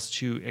themselves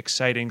to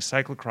exciting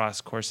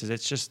cyclocross courses.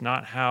 It's just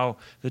not how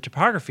the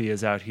topography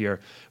is out here.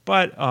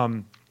 But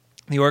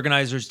the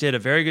organizers did a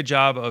very good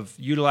job of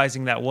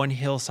utilizing that one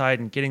hillside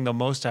and getting the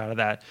most out of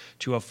that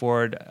to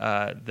afford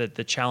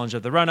the challenge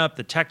of the run-up,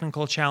 the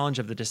technical challenge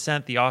of the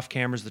descent, the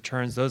off-cameras, the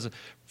turns. Those,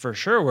 for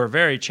sure, were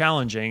very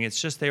challenging.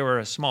 It's just they were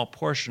a small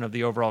portion of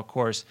the overall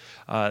course.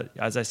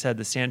 As I said,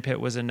 the sand pit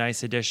was a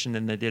nice addition,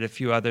 and they did a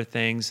few other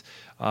things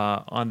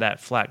on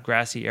that flat,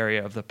 grassy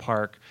area of the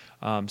park.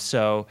 I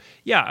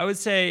would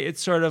say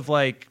it's sort of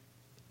like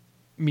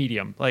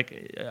medium,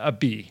 like a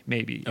B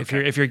maybe,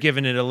 okay, if you're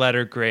giving it a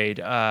letter grade.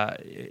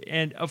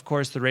 And of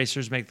course, the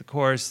racers make the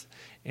course,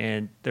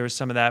 and there was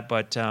some of that.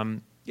 But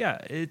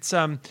it's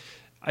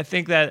I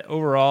think that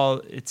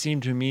overall, it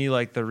seemed to me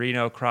like the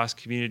Reno cross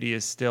community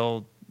is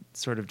still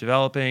sort of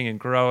developing and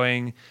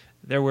growing.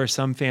 There were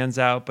some fans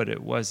out, but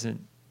it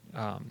wasn't.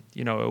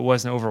 It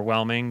wasn't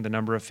overwhelming, the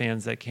number of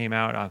fans that came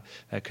out.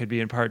 That could be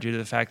in part due to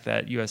the fact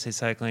that USA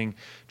Cycling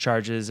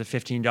charges a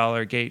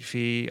 $15 gate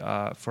fee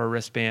for a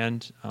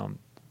wristband.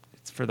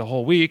 It's for the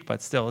whole week,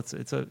 but still,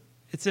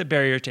 it's a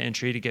barrier to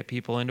entry to get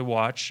people in to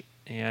watch.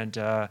 And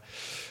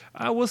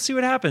we'll see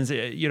what happens.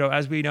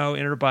 As we know,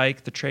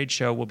 Interbike, the trade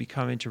show, will be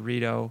coming to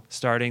Reno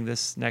starting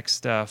this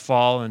next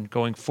fall and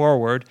going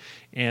forward.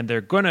 And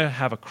they're going to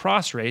have a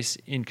cross race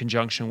in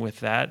conjunction with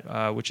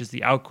that, which is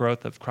the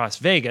outgrowth of Cross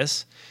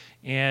Vegas.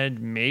 And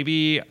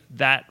maybe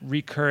that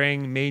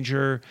recurring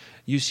major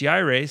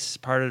UCI race,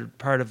 part of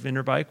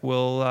Interbike,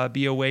 will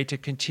be a way to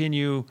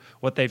continue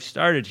what they've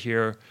started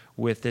here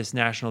with this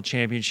national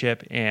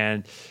championship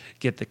and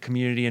get the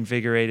community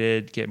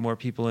invigorated, get more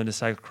people into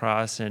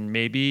cyclocross, and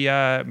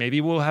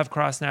maybe we'll have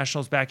cross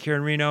nationals back here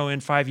in Reno in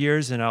 5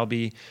 years, and I'll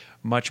be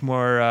much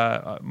more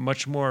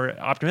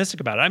optimistic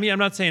about it. I mean, I'm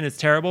not saying it's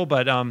terrible,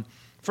 but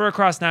for a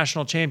cross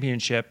national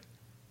championship,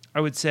 I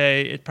would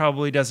say it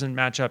probably doesn't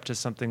match up to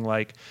something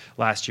like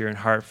last year in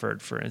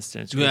Hartford, for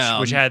instance,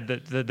 which had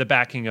the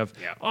backing of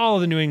all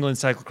of the New England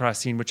cyclocross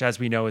scene, which, as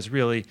we know, is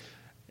really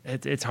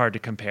it's hard to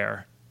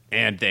compare.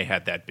 And they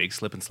had that big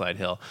slip and slide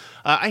hill.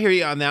 I hear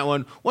you on that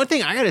one. One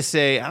thing I got to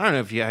say, I don't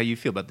know how you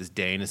feel about this,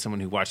 Dane, as someone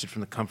who watched it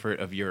from the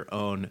comfort of your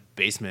own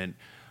basement.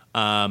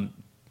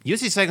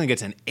 USA Cycling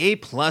gets an A+++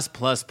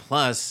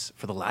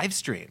 for the live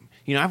stream.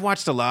 I've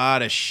watched a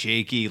lot of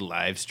shaky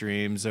live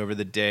streams over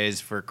the days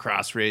for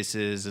cross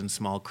races and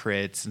small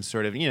crits and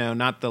sort of,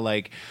 not the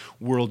like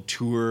world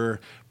tour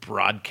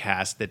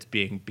broadcast that's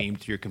being beamed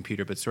through your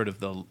computer, but sort of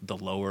the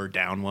lower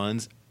down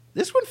ones.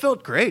 This one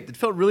felt great. It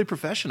felt really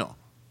professional.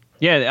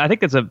 Yeah, I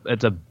think it's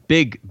a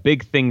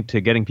big thing to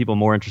getting people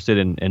more interested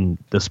in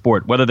the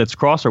sport, whether that's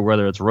cross or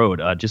whether it's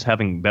road. Just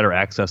having better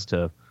access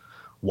to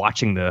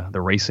watching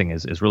the racing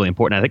is really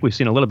important. I think we've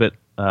seen a little bit.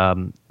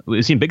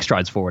 We've seen big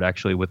strides forward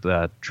actually with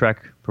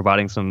Trek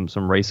providing some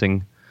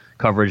racing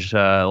coverage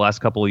last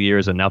couple of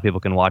years, and now people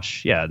can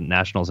watch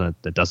nationals and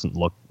it doesn't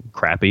look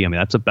crappy. I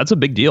mean, that's a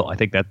big deal. I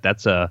think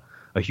that's a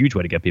huge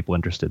way to get people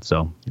interested.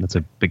 So that's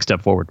a big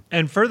step forward.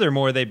 And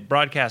furthermore, they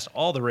broadcast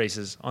all the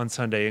races on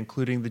Sunday,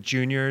 including the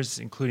juniors,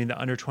 including the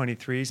under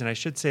 23s. And I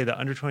should say the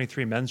under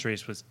 23 men's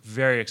race was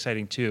very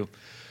exciting too.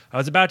 I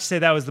was about to say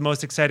that was the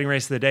most exciting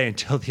race of the day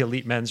until the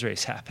elite men's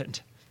race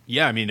happened.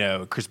 Yeah, I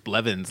mean, Chris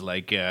Blevins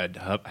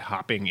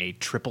hopping a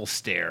triple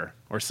stair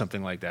or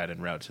something like that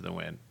en route to the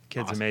win.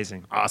 Kid's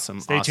amazing.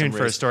 Awesome. Stay tuned for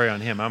a race. story on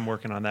him. I'm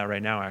working on that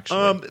right now,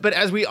 actually. But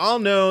as we all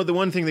know, the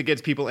one thing that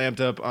gets people amped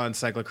up on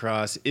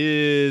cyclocross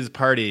is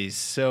parties.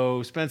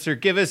 So, Spencer,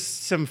 give us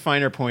some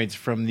finer points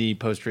from the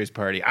post-race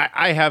party.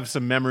 I have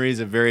some memories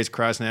of various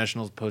cross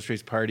nationals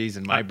post-race parties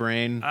in my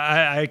brain.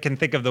 I can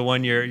think of the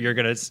one you're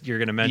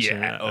gonna mention.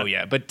 Yeah. Oh,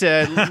 yeah. But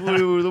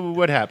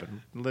what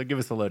happened? Give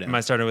us the lowdown. Am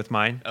I starting with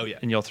mine? Oh, yeah.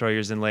 And you'll throw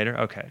yours in later?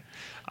 Okay.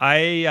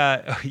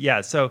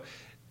 So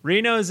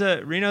Reno's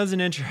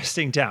an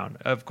interesting town.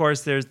 Of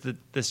course, there's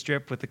the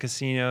strip with the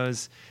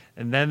casinos,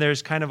 and then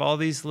there's kind of all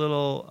these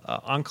little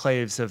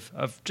enclaves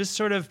of just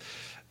sort of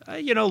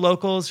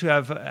locals who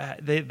have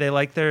they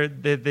like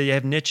they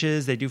have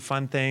niches. They do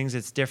fun things.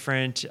 It's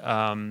different.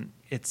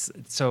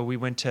 So we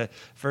went to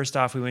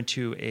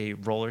a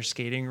roller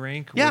skating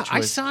rink. Yeah,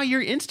 I saw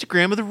your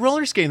Instagram of the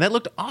roller skating. That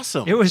looked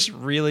awesome. It was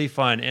really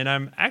fun, and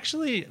I'm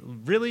actually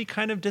really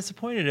kind of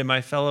disappointed in my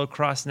fellow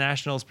cross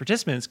nationals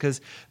participants because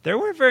there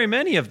weren't very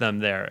many of them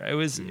there. It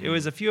was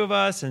a few of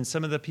us and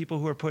some of the people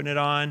who were putting it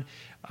on.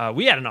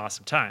 We had an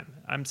awesome time.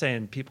 I'm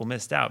saying people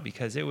missed out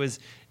because it was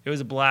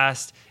a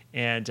blast,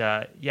 and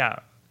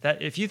that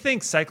if you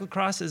think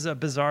cyclocross is a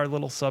bizarre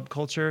little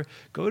subculture,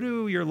 go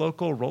to your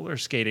local roller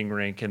skating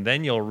rink, and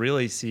then you'll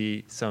really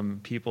see some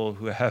people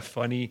who have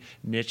funny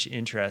niche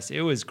interests. It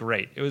was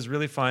great. It was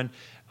really fun.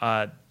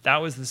 That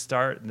was the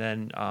start. And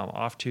then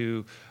off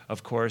to,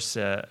 of course,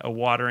 a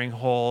watering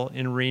hole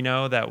in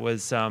Reno that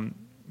was had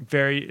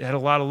a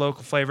lot of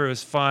local flavor. It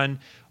was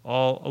fun. A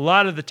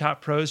lot of the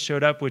top pros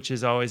showed up, which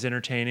is always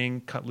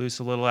entertaining. Cut loose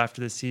a little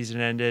after the season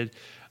ended.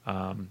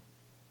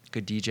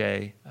 Good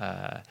DJ.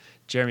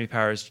 Jeremy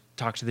Powers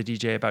talked to the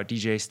DJ about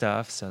DJ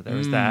stuff, so there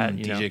was that.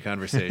 DJ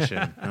conversation.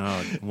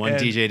 One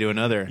DJ to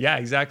another. Yeah,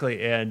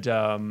 exactly. And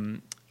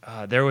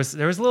there was a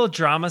little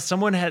drama.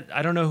 Someone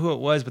I don't know who it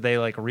was, but they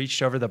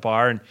reached over the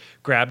bar and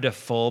grabbed a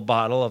full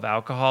bottle of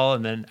alcohol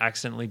and then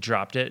accidentally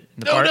dropped it.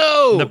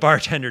 And the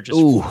bartender just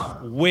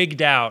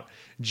wigged out,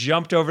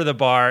 jumped over the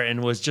bar,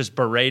 and was just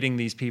berating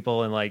these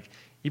people and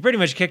he pretty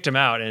much kicked him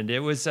out, and it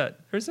was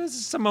there's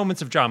some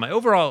moments of drama.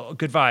 Overall,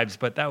 good vibes,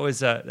 but that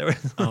was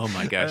oh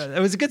my gosh,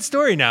 it was a good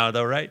story now,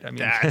 though, right? I mean,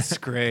 that's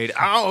great.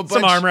 Oh,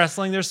 some arm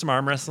wrestling. There's some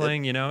arm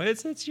wrestling.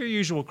 It's your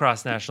usual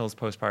cross nationals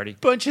post party.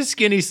 Bunch of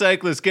skinny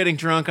cyclists getting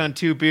drunk on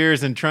 2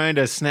 beers and trying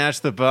to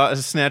snatch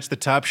the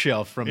top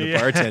shelf from the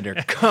bartender.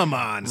 Come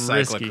on,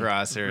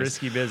 cyclocrossers,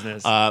 risky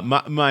business.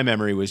 My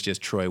memory was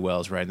just Troy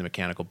Wells riding the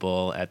mechanical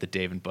bull at the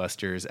Dave &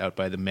 Buster's out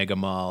by the Mega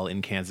Mall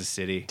in Kansas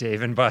City.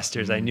 Dave &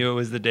 Buster's. I knew it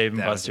was the Dave &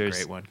 Buster's. That was a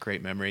great one.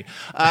 Great memory.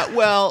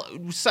 Well,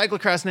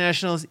 Cyclocross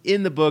Nationals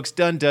in the books,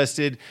 done,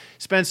 dusted.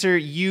 Spencer,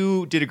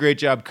 you did a great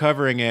job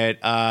covering it.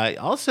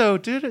 Also,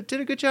 did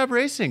a good job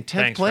racing.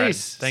 10th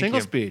place, Thank single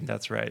you. speed.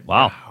 That's right.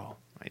 Wow.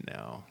 I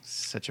know.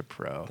 Such a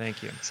pro.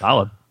 Thank you.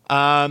 Solid.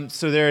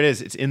 So there it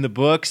is. It's in the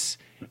books.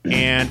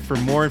 And for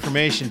more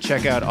information,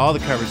 check out all the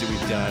coverage that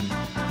we've done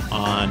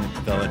on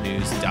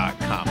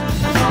VelaNews.com.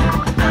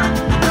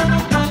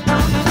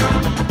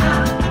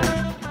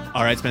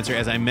 All right, Spencer,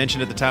 as I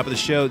mentioned at the top of the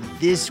show,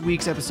 this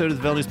week's episode of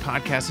the Vela News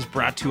Podcast is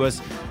brought to us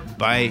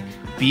by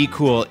Be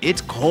Cool.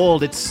 It's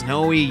cold, it's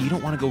snowy, you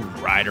don't want to go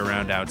ride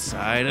around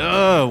outside.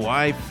 Oh,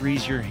 why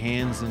freeze your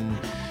hands and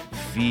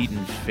feet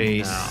and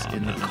face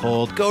in the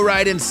cold? Go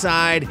ride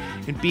inside.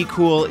 And Be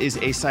Cool is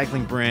a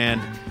cycling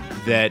brand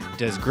that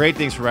does great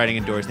things for riding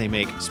indoors. They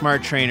make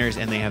smart trainers,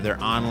 and they have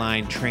their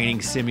online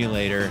training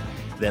simulator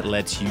that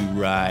lets you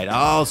ride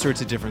all sorts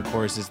of different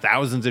courses,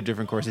 thousands of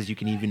different courses. You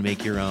can even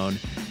make your own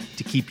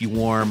to keep you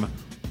warm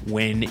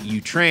when you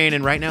train.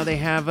 And right now they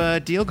have a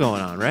deal going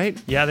on, right?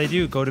 Yeah, they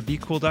do. Go to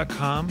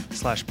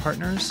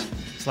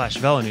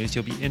becool.com/partners/VelaNews.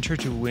 You'll be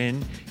entered to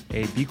win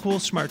a Be Cool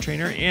Smart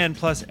Trainer, and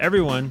plus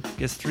everyone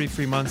gets 3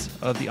 free months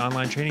of the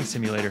online training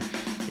simulator.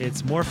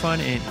 It's more fun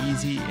and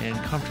easy and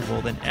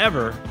comfortable than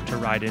ever to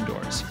ride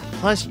indoors.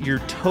 Plus, your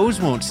toes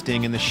won't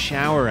sting in the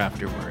shower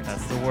afterwards.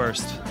 That's the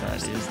worst.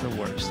 That is the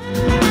worst.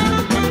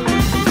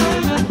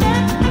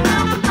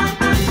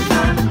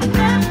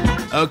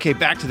 Okay,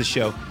 back to the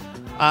show.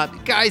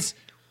 Guys,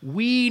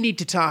 we need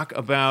to talk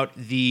about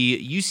the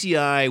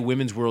UCI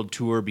Women's World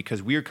Tour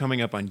because we are coming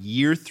up on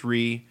year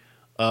 3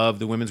 of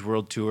the Women's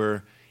World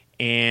Tour,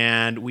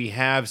 and we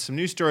have some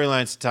new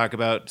storylines to talk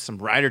about, some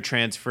rider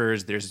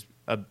transfers. There's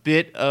a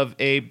bit of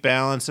a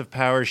balance of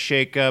power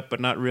shakeup, but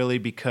not really,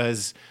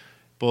 because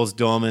Bulls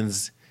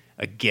Dolmans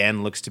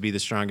again looks to be the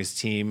strongest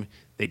team.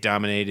 They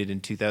dominated in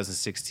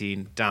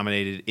 2016,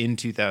 dominated in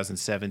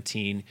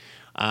 2017.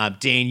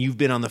 Dane, you've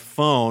been on the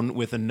phone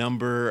with a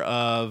number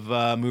of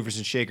movers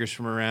and shakers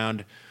from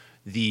around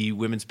the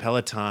women's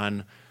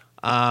peloton.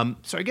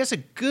 So I guess a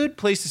good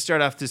place to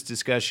start off this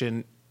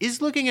discussion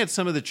is looking at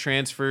some of the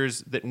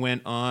transfers that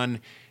went on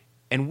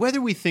and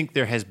whether we think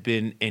there has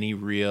been any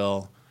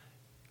real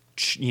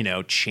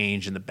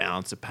change in the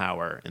balance of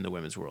power in the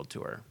Women's World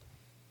Tour.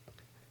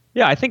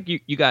 Yeah, I think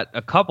you got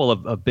a couple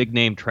of big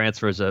name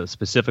transfers.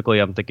 Specifically,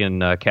 I'm thinking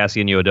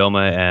Cassia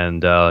Niewiadoma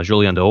and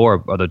Julianne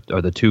Dehors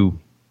are the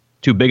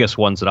two biggest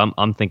ones that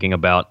I'm thinking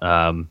about.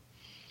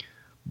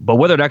 But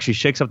whether it actually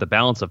shakes up the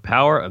balance of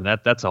power,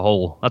 that's a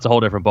whole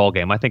different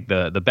ballgame. I think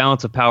the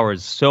balance of power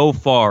is so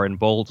far in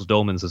Bulls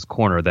Dolmans'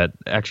 corner that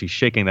actually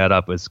shaking that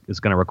up is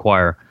going to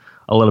require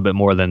a little bit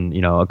more than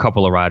a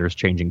couple of riders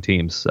changing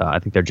teams. I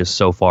think they're just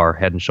so far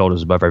head and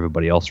shoulders above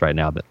everybody else right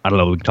now that I don't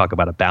know if we can talk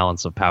about a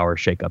balance of power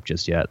shakeup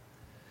just yet.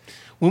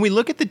 When we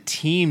look at the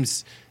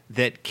teams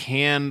that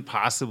can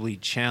possibly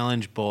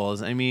challenge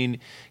Bulls, I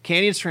mean,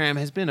 Canyon SRAM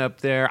has been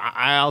up there.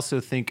 I also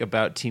think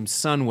about Team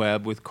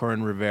Sunweb with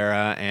Corin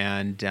Rivera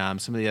and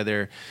some of the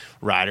other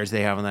riders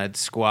they have on that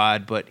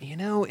squad. But,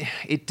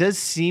 it does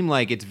seem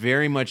like it's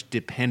very much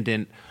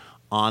dependent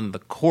on the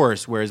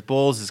course, whereas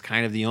Bulls is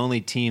kind of the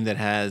only team that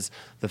has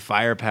the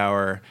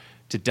firepower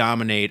to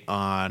dominate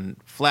on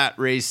flat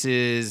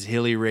races,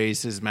 hilly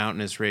races,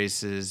 mountainous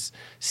races,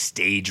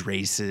 stage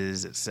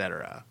races,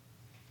 etc.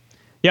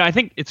 Yeah, I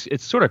think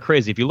it's sort of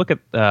crazy. If you look at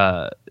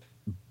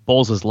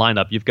Bulls'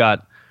 lineup, you've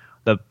got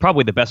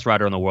probably the best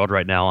rider in the world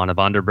right now, Anna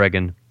van der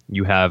Breggen.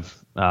 You have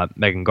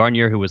Megan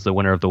Garnier, who was the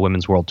winner of the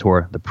Women's World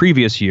Tour the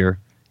previous year.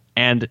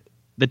 And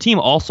the team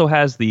also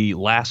has the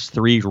last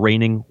 3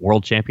 reigning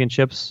world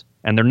championships.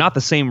 And they're not the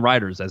same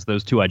riders as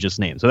those 2 I just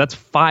named. So that's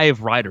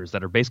 5 riders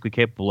that are basically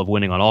capable of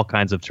winning on all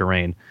kinds of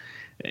terrain.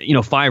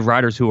 5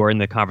 riders who are in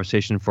the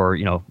conversation for,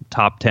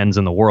 top 10s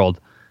in the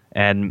world.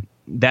 And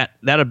that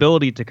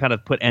ability to kind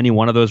of put any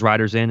one of those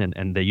riders in,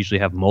 and they usually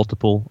have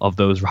multiple of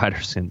those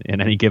riders in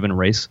any given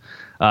race,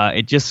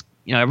 it just,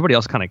 everybody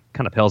else kind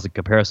of pales in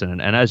comparison.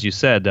 And as you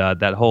said,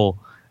 that whole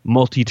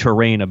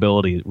multi-terrain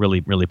ability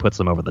really puts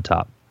them over the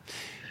top.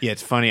 Yeah,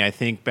 it's funny. I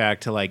think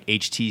back to like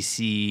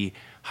HTC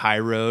High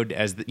Road,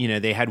 as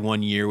they had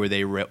one year where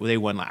they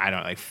won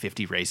like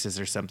 50 races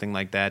or something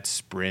like that,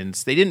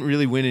 sprints. They didn't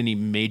really win any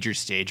major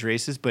stage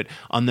races, but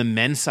on the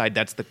men's side,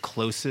 that's the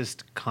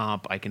closest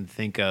comp I can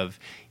think of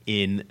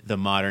in the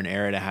modern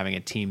era to having a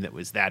team that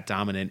was that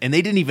dominant, and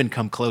they didn't even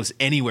come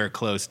anywhere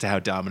close to how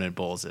dominant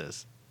Bulls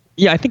is.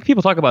 Yeah, I think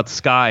people talk about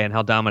Sky and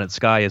how dominant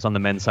Sky is on the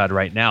men's side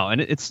right now,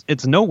 and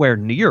it's nowhere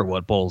near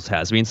what Bulls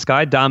has. I mean,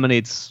 Sky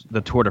dominates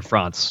the Tour de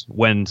France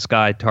when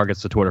Sky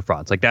targets the Tour de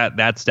France. Like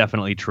that's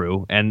definitely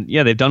true. And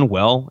yeah, they've done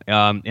well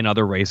in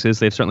other races.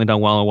 They've certainly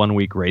done well in 1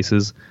 week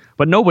races,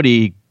 but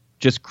nobody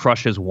just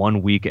crushes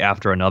 1 week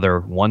after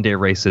another, 1-day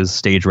races,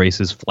 stage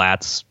races,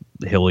 flats,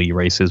 hilly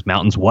races,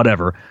 mountains,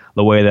 whatever,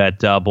 the way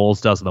that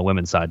Bulls does on the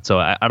women's side. So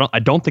I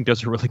don't think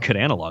there's a really good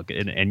analog.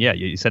 And yeah,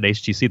 you said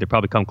HTC, they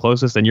probably come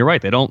closest, and you're right,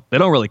 they don't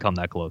really come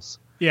that close.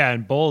 Yeah,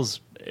 and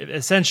Bulls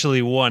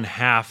essentially won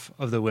half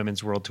of the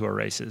Women's World Tour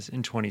races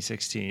in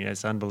 2016.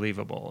 It's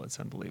unbelievable.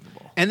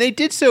 And they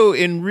did so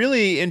in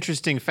really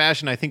interesting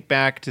fashion. I think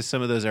back to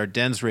some of those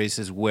Ardennes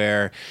races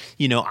where,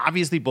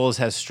 obviously Bulls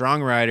has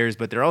strong riders,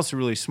 but they're also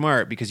really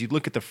smart, because you'd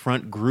look at the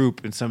front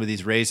group in some of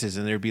these races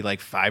and there'd be like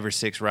 5 or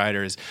 6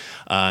 riders.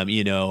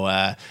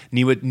 Niewiadoma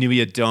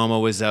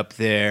was up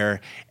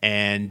there,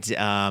 and,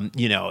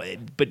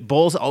 but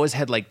Bulls always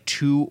had like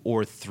 2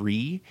 or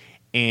 3.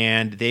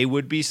 And they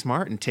would be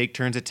smart and take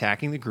turns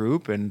attacking the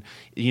group. And,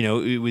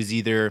 it was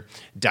either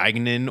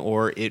Dijkenen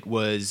or it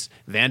was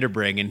van der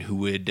Breggen who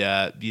would,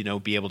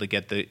 be able to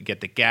get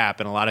the gap.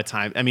 And a lot of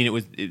times, I mean,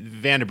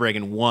 van der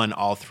Breggen won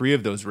all 3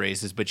 of those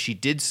races, but she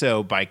did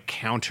so by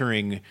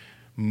countering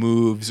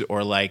moves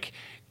or like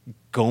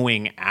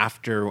going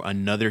after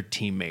another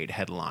teammate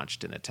had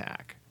launched an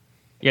attack.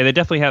 Yeah, they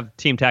definitely have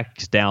team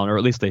tactics down, or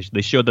at least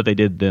they showed that they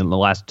did in the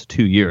last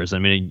 2 years. I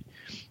mean,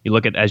 you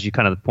look at, as you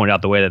kind of point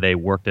out, the way that they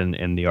worked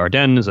in the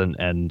Ardennes, and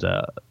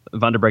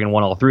van der Breggen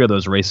won all 3 of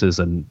those races,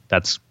 and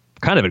that's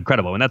kind of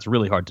incredible, and that's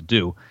really hard to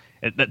do.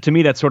 To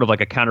me, that's sort of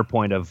like a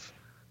counterpoint of,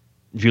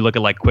 if you look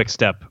at like Quick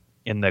Step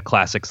in the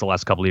classics the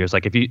last couple of years,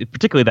 like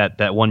particularly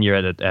that 1 year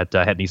at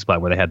Het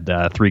Nieuwsblad where they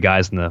had 3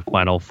 guys in the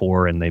final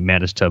 4 and they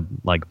managed to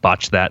like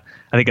botch that.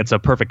 I think it's a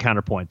perfect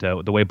counterpoint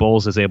to the way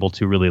Bulls is able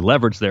to really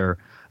leverage their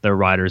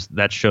riders.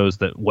 That shows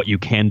that what you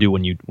can do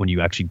when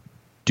you actually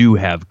do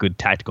have good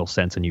tactical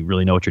sense and you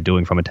really know what you're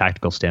doing from a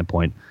tactical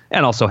standpoint,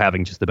 and also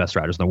having just the best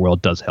riders in the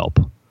world does help.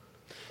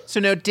 So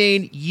now,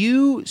 Dane,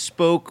 you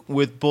spoke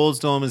with Bulls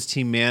Dolmans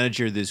team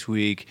manager this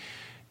week,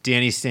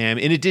 Danny Sam,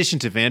 in addition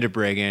to van der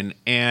Breggen,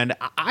 and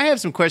I have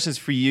some questions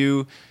for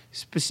you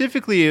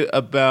specifically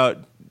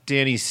about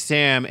Danny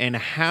Sam and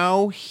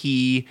how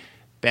he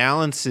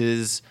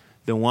balances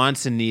the the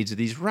wants and needs of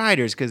these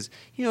riders. Because,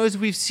 as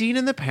we've seen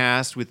in the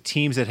past with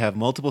teams that have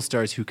multiple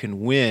stars who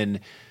can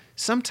win,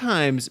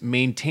 sometimes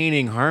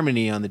maintaining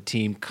harmony on the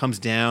team comes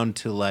down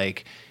to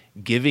like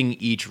giving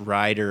each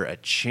rider a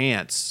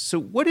chance. So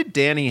what did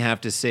Danny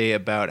have to say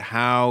about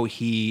how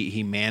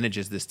he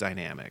manages this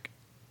dynamic?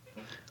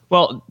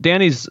 Well,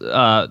 Danny's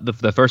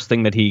the first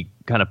thing that he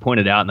kind of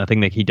pointed out, and the thing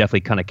that he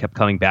definitely kind of kept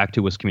coming back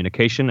to was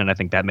communication, and I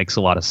think that makes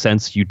a lot of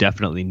sense. You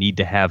definitely need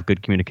to have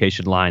good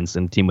communication lines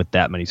in a team with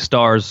that many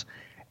stars,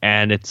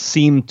 and it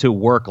seemed to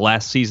work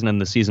last season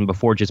and the season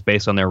before just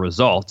based on their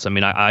results. I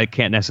mean, I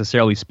can't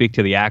necessarily speak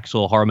to the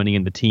actual harmony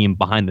in the team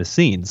behind the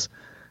scenes,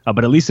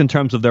 but at least in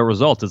terms of their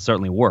results, it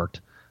certainly worked.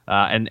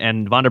 And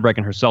Van der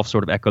Breggen herself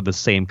sort of echoed the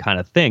same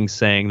kind of thing,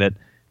 saying that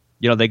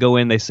they go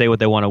in, they say what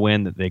they want to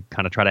win, that they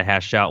kind of try to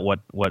hash out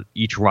what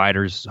each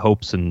rider's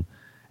hopes and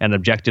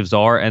objectives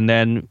are. And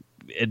then,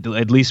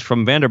 at least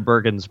from Van der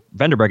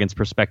Breggen's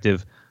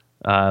perspective,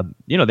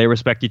 they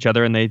respect each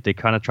other and they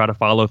kind of try to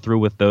follow through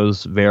with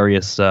those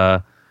various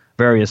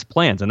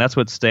plans. And that's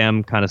what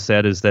Stam kind of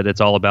said, is that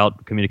it's all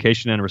about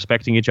communication and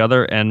respecting each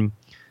other. And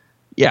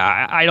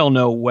yeah, I don't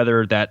know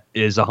whether that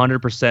is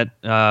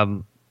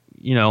 100%,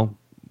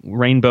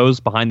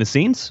 rainbows behind the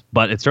scenes,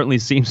 but it certainly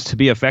seems to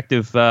be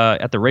effective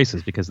at the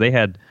races, because they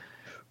had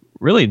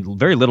really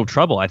very little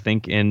trouble, I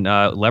think, in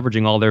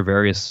leveraging all their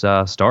various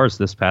stars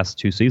this past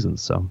 2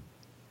 seasons. So,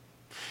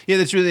 yeah,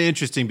 that's really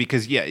interesting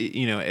because,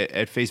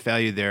 at face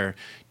value, there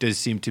does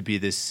seem to be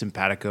this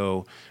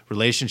simpatico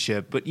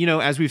relationship. But,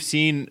 as we've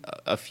seen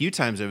a few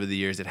times over the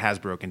years, it has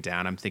broken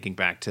down. I'm thinking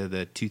back to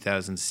the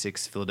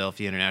 2006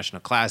 Philadelphia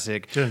International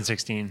Classic.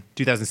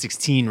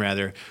 2016,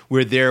 rather,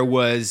 where there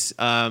was,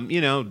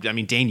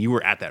 Dane, you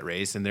were at that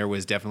race, and there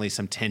was definitely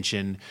some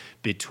tension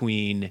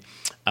between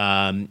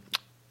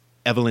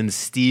Evelyn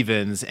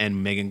Stevens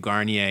and Megan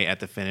Garnier at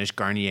the finish.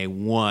 Garnier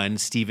won.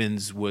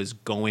 Stevens was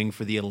going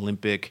for the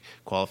Olympic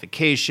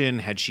qualification.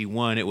 Had she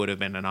won, it would have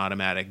been an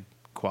automatic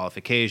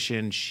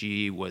qualification.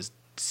 She was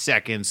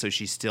second, so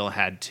she still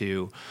had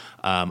to,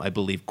 I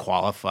believe,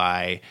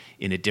 qualify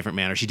in a different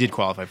manner. She did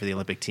qualify for the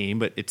Olympic team,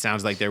 but it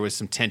sounds like there was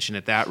some tension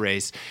at that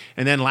race.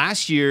 And then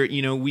last year,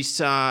 we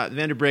saw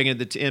Van der Breggen at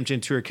the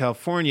Amgen Tour of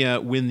California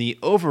win the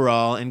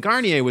overall, and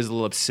Garnier was a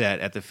little upset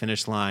at the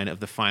finish line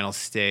of the final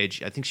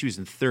stage. I think she was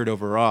in third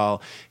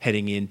overall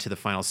heading into the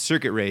final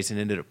circuit race and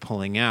ended up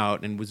pulling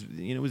out and was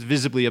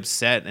visibly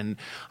upset. And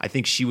I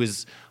think she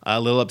was a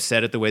little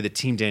upset at the way the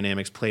team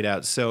dynamics played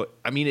out. So,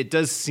 it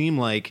does seem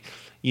like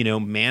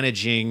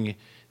managing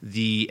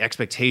the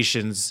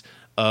expectations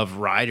of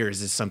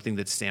riders is something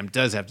that Stam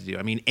does have to do.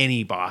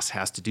 Any boss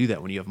has to do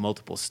that when you have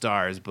multiple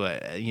stars,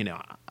 but,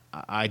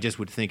 I just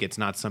would think it's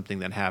not something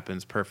that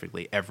happens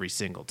perfectly every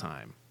single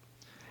time.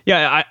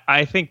 Yeah,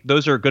 I think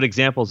those are good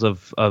examples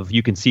of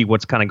you can see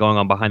what's kind of going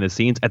on behind the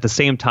scenes. At the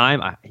same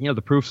time,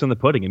 the proof's in the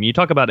pudding. You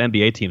talk about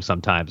NBA teams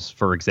sometimes,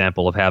 for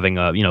example, of having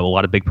a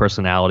lot of big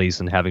personalities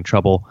and having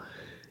trouble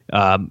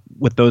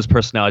with those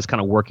personalities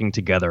kind of working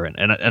together.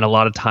 And a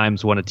lot of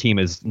times when a team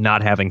is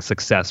not having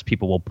success,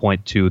 people will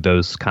point to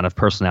those kind of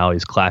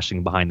personalities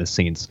clashing behind the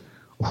scenes.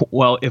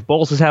 Well, if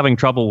Boels is having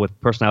trouble with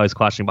personalities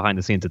clashing behind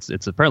the scenes,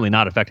 it's apparently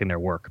not affecting their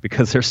work,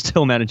 because they're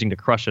still managing to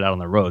crush it out on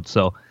the road.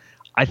 So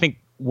I think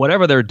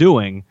whatever they're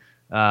doing,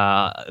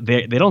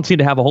 they don't seem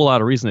to have a whole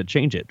lot of reason to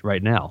change it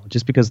right now,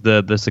 just because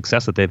the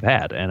success that they've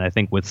had. And I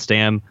think with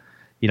Stam,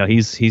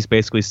 he's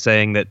basically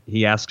saying that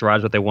he asks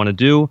riders what they want to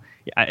do.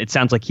 It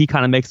sounds like he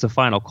kind of makes the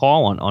final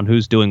call on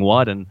who's doing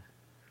what. And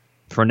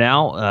for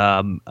now,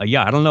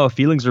 I don't know if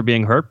feelings are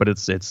being hurt, but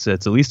it's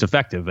at least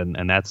effective,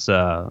 and that's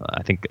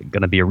I think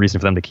going to be a reason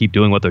for them to keep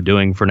doing what they're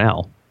doing for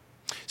now.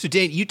 So,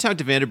 Dane, you talked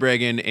to Van der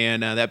Breggen,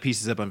 and that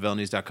piece is up on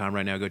VeloNews.com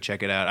right now. Go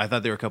check it out. I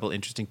thought there were a couple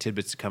interesting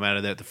tidbits to come out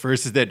of that. The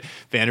first is that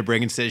Van der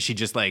Breggen says she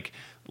just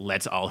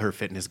lets all her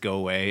fitness go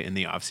away in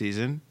the off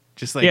season,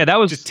 just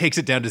takes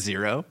it down to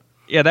zero.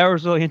 Yeah, that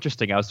was really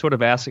interesting. I was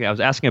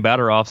asking about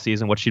her off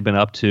season, what she'd been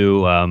up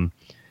to,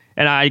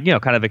 and I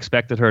kind of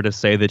expected her to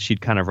say that she'd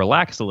kind of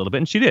relaxed a little bit,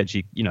 and she did.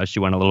 She went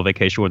on a little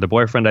vacation with her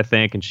boyfriend, I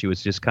think, and she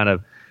was just kind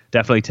of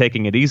definitely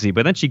taking it easy.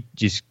 But then she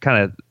just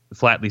kind of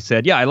flatly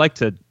said, "Yeah, I like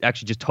to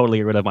actually just totally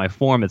get rid of my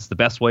form. It's the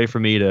best way for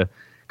me to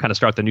kind of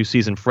start the new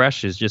season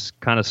fresh, is just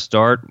kind of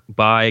start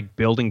by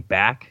building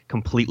back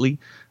completely."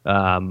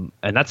 And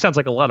that sounds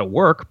like a lot of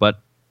work,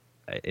 but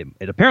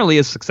it apparently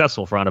is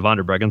successful for Anna Van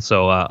der Breggen,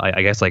 so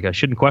I guess I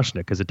shouldn't question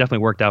it, because it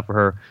definitely worked out for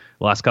her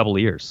the last couple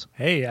of years.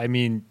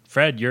 Hey,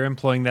 Fred, you're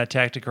employing that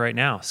tactic right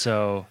now,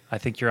 so I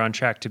think you're on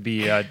track to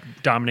be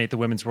dominate the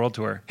Women's World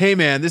Tour. Hey,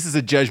 man, this is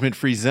a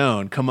judgment-free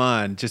zone. Come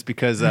on, just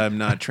because I'm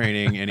not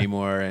training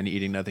anymore and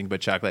eating nothing but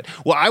chocolate.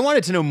 Well, I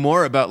wanted to know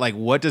more about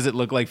what does it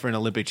look like for an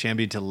Olympic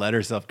champion to let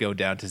herself go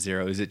down to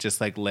zero? Is it just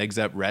legs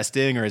up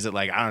resting, or is it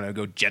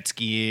go jet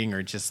skiing,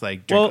 or just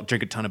drink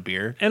a ton of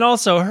beer? And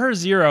also, her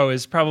zero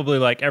is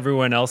probably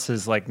everyone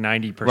else's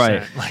 90%.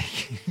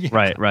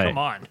 Right. Right. Come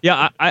on.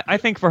 Yeah, I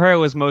think for her it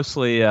was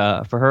mostly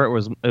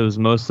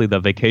the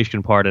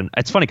vacation part, and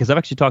it's funny because I've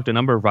actually talked to a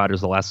number of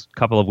riders the last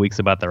couple of weeks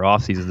about their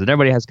off seasons, and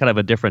everybody has kind of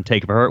a different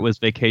take. For her, it was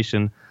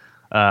vacation.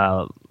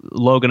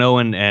 Logan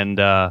Owen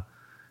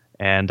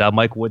and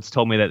Mike Woods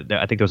told me that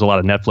I think there was a lot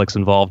of Netflix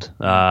involved.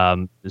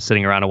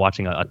 Sitting around and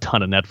watching a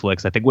ton of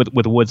Netflix. I think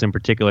with Woods in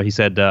particular, he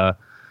said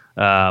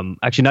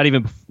actually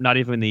not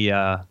even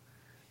the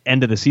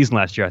end of the season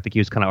last year. I think he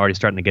was kind of already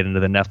starting to get into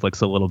the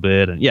Netflix a little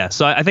bit. And yeah,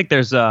 so I think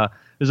there's a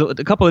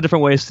couple of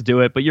different ways to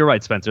do it. But you're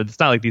right, Spencer. It's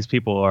not like these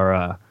people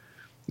are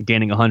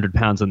gaining 100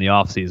 pounds in the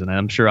off season.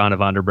 I'm sure Anna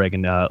von der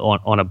Breggen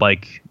on a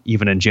bike,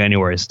 even in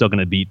January, is still going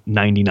to beat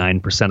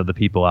 99% of the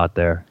people out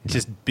there.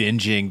 Just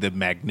binging the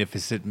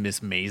Magnificent Miss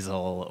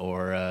Maisel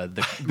or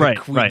the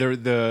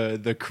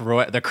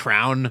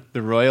Crown,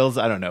 the Royals.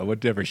 I don't know,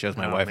 whatever shows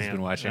my wife has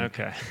been watching.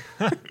 Okay.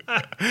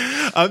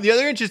 The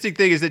other interesting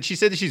thing is that she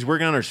said that she's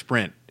working on her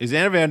sprint. Is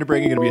Anna von der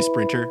Breggen going to be a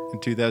sprinter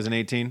in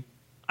 2018?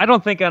 I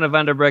don't think Anna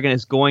von der Breggen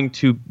is going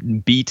to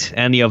beat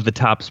any of the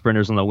top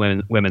sprinters on the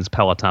women's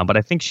peloton, but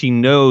I think she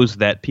knows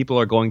that people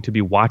are going to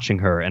be watching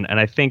her. And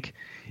I think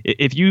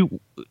if you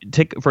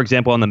take, for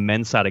example, on the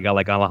men's side, a guy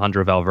like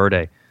Alejandro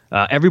Valverde,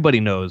 everybody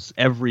knows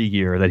every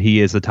year that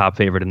he is the top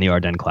favorite in the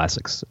Ardennes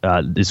Classics.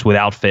 It's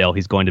without fail,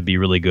 he's going to be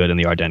really good in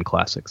the Ardennes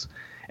Classics.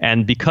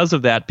 And because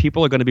of that,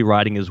 people are going to be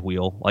riding his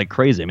wheel like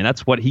crazy. I mean,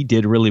 that's what he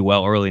did really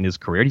well early in his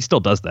career. He still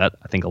does that,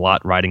 I think, a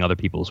lot, riding other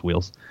people's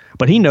wheels.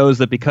 But he knows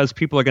that because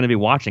people are going to be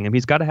watching him,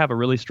 he's got to have a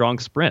really strong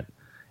sprint.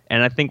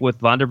 And I think with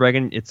von der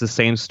Breggen, it's the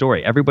same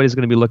story. Everybody's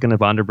going to be looking at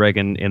von der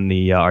Breggen in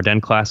the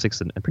Ardennes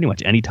Classics, and pretty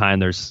much any time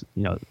there's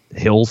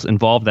hills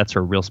involved. That's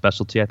her real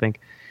specialty, I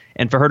think.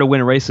 And for her to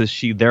win races,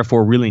 she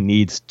therefore really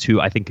needs to,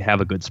 I think, have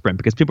a good sprint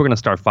because people are going to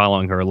start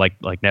following her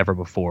like never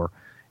before.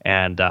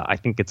 And I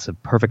think it's a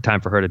perfect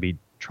time for her to be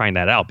trying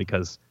that out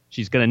because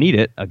she's going to need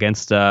it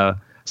against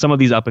some of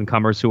these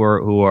up-and-comers who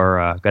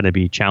are going to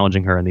be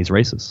challenging her in these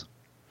races.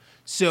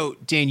 So,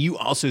 Dan, you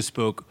also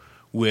spoke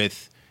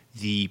with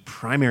the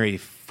primary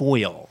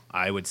foil,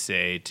 I would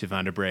say, to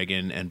Van der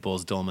Breggen and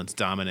Boels Dolman's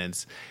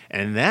dominance,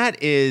 and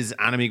that is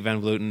Annemiek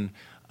van Vleuten,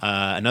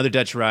 another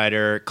Dutch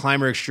rider,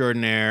 climber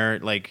extraordinaire,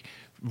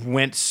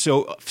 went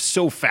so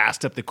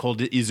fast up the Col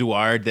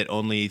d'Izoard that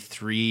only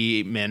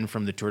 3 men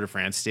from the Tour de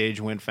France stage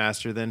went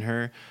faster than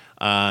her.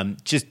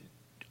 Just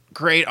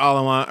great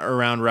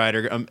all-around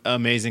rider,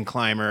 amazing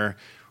climber.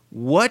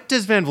 What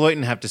does Van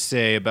Vleuten have to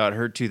say about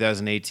her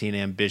 2018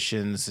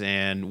 ambitions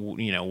and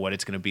what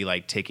it's going to be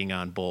like taking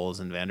on Boels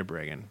and Van der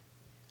Breggen?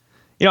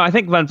 I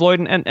think Van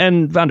Vleuten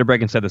and Van der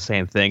Breggen said the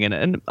same thing,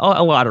 and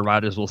a lot of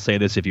riders will say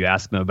this if you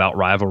ask them about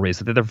rivalries.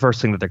 That the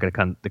first thing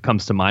that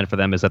comes to mind for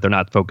them is that they're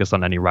not focused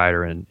on any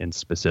rider in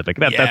specific.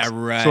 That's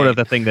right. Sort of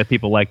the thing that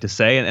people like to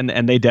say,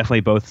 and they definitely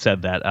both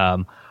said that.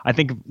 I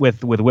think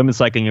with women's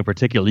cycling in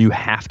particular, you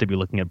have to be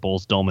looking at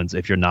Boels Dolmans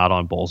if you're not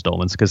on Boels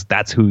Dolmans because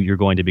that's who you're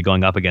going to be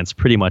going up against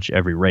pretty much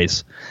every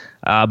race.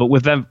 But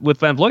with Van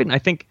Vleuten, I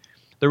think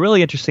the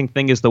really interesting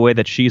thing is the way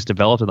that she's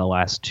developed in the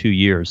last 2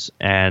 years,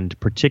 and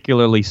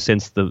particularly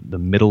since the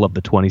middle of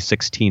the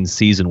 2016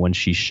 season when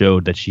she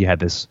showed that she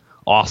had this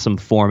awesome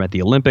form at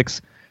the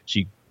Olympics.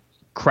 She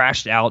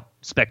crashed out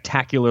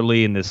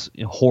spectacularly in this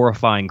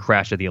horrifying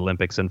crash at the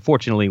Olympics, and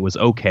fortunately was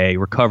okay,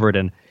 recovered,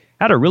 and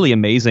had a really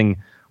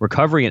amazing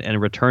recovery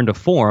and return to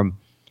form.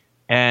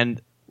 And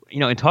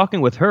in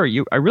talking with her,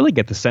 I really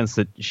get the sense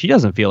that she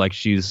doesn't feel like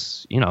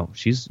she's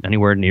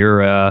anywhere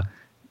near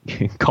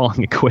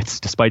calling it quits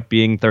despite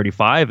being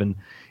 35, and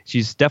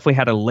she's definitely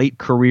had a late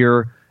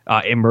career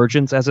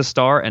emergence as a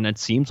star, and it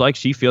seems like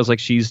she feels like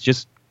she's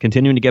just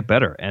continuing to get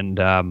better,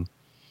 and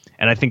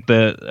I think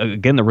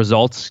the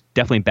results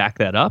definitely back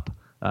that up.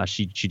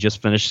 She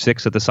just finished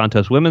 6th at the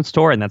Santos Women's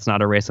Tour, and that's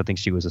not a race I think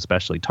she was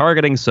especially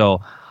targeting,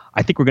 so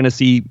I think we're going to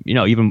see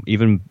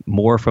even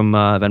more from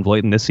Van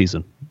Vleuten this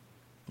season.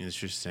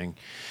 Interesting.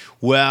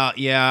 Well,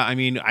 yeah, I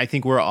mean, I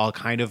think we're all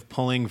kind of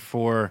pulling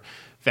for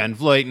Van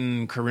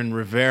Vleuten, Corinne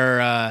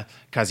Rivera,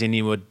 Kasia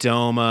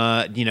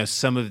Niewiadoma,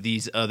 some of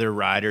these other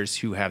riders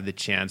who have the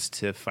chance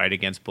to fight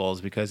against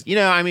Boels because,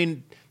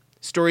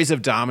 stories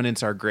of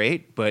dominance are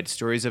great, but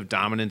stories of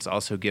dominance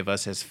also give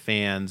us as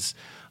fans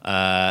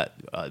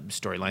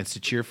storylines to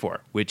cheer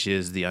for, which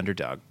is the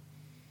underdog.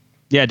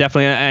 Yeah,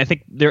 definitely. I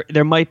think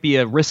there might be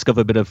a risk of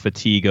a bit of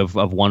fatigue of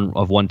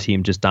one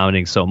team just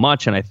dominating so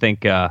much, and I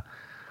think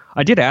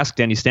I did ask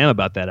Danny Stam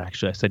about that,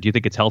 actually. I said, do you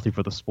think it's healthy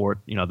for the sport,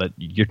 that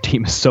your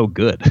team is so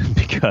good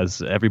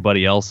because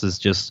everybody else is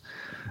just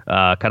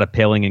kind of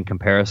paling in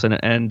comparison?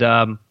 And,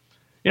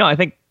 I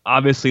think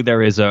obviously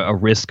there is a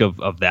risk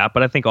of that,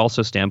 but I think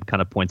also Stam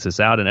kind of points this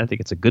out, and I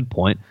think it's a good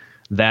point,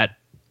 that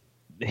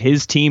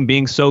his team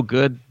being so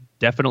good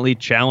definitely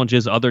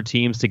challenges other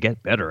teams to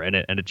get better, and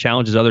it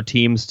challenges other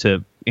teams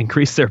to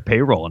increase their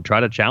payroll and try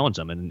to challenge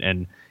them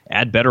and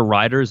add better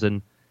riders,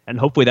 and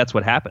hopefully that's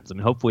what happens. I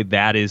mean, hopefully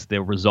that is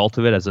the result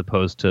of it as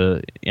opposed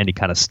to any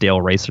kind of stale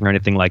racing or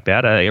anything like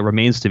that. It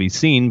remains to be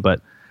seen,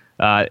 but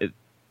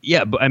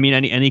yeah, but I mean,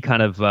 any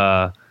kind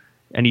of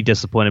any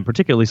discipline, and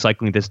particularly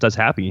cycling, this does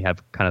happen. You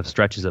have kind of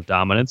stretches of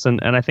dominance, and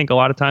I think a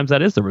lot of times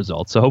that is the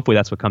result. So hopefully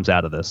that's what comes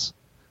out of this.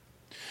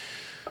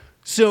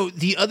 So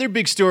the other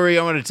big story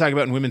I wanted to talk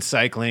about in women's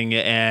cycling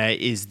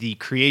is the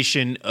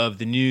creation of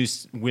the new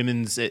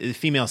women's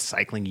female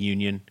cycling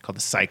union called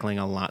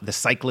the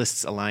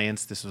Cyclists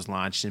Alliance. This was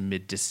launched in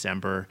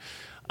mid-December,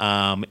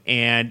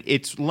 and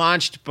it's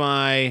launched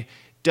by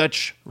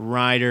Dutch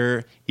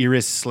rider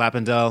Iris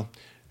Slappendal,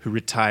 who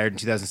retired in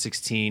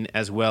 2016,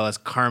 as well as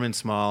Carmen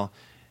Small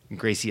and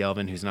Gracie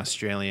Elvin, who's an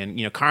Australian.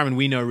 You know, Carmen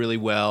we know really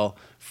well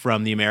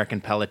from the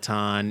American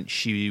Peloton.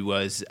 She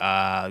was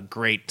a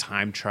great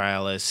time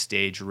trialist,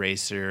 stage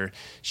racer.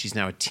 She's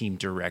now a team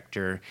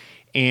director.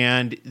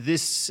 And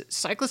this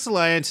Cyclist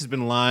Alliance has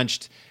been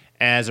launched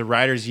as a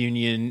riders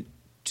union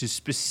to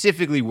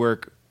specifically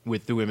work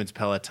with the women's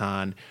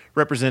Peloton,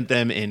 represent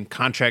them in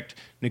contract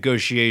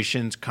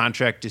negotiations,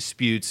 contract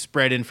disputes,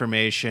 spread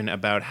information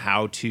about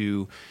how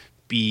to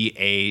be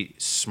a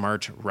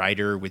smart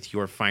rider with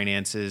your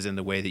finances and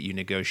the way that you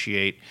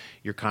negotiate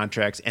your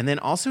contracts, and then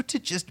also to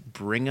just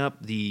bring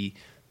up the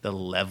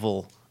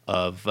level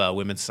of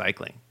women's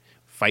cycling.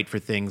 Fight for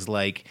things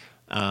like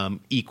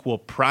equal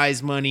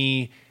prize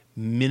money,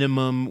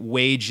 minimum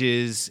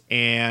wages,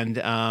 and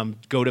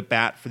go to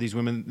bat for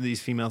these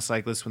female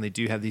cyclists when they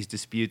do have these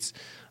disputes.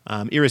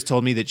 Iris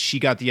told me that she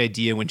got the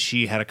idea when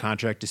she had a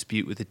contract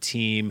dispute with a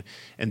team,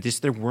 and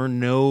there were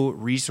no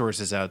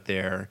resources out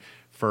there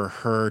for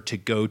her to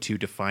go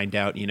to find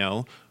out,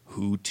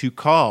 who to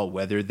call,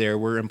 whether there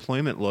were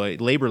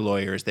labor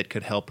lawyers that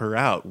could help her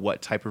out,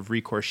 what type of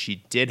recourse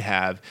she did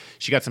have.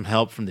 She got some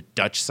help from the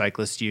Dutch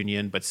Cyclist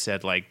Union, but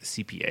said the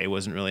CPA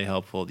wasn't really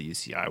helpful, the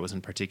UCI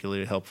wasn't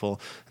particularly helpful,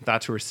 and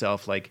thought to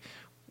herself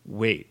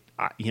wait,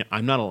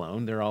 I'm not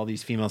alone. There are all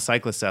these female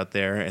cyclists out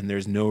there, and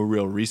there's no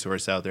real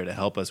resource out there to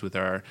help us with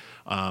our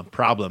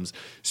problems.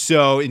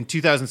 So in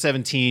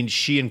 2017,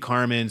 she and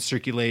Carmen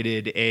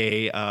circulated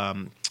a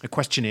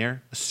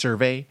questionnaire, a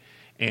survey,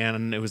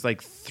 and it was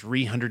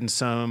 300 and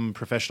some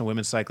professional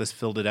women cyclists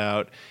filled it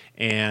out.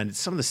 And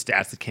some of the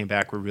stats that came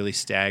back were really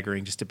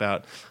staggering, just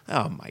about,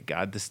 oh my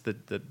God,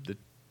 the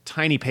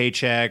tiny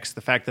paychecks,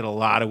 the fact that a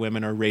lot of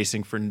women are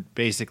racing for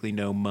basically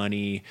no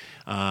money,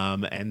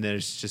 and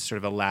there's just sort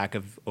of a lack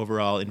of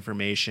overall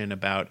information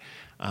about,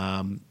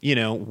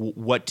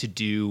 what to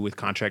do with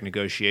contract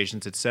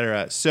negotiations, et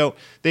cetera. So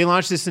they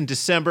launched this in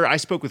December. I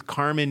spoke with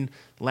Carmen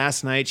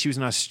last night. She was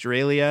in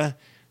Australia.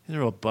 It's a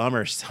real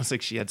bummer. Sounds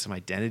like she had some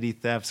identity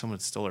theft. Someone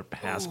stole her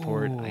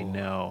passport. Ooh. I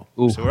know.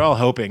 Ooh. So we're all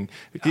hoping.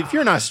 If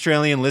you're an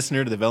Australian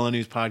listener to the Velo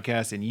News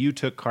podcast and you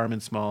took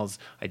Carmen Small's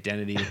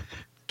identity,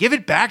 give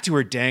it back to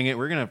her, dang it.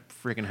 We're going to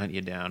freaking hunt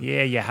you down.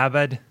 Yeah, you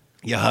hubbard.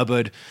 You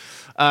hubbard.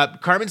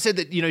 Carmen said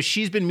that,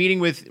 she's been meeting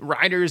with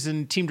riders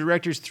and team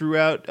directors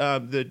throughout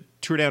the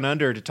Tour Down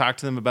Under to talk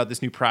to them about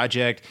this new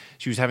project.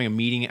 She was having a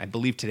meeting, I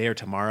believe today or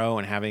tomorrow,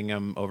 and having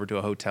them over to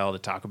a hotel to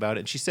talk about it.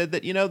 And she said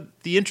that,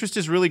 the interest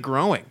is really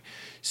growing.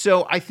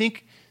 So I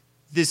think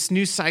this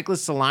new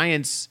Cyclists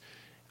Alliance,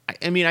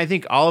 I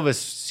think all of us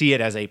see it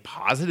as a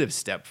positive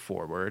step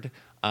forward.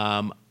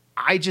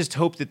 I just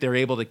hope that they're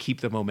able to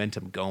keep the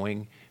momentum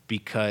going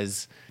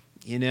because,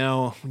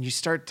 when you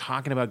start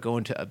talking about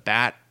going to a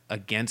bat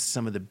against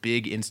some of the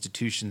big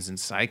institutions in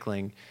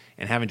cycling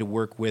and having to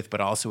work with, but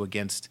also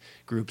against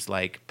groups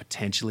like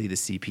potentially the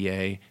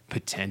CPA,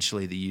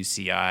 potentially the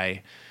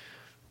UCI,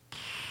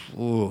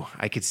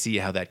 I could see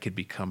how that could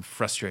become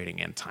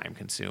frustrating and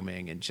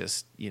time-consuming and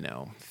just,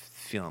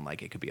 feeling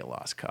like it could be a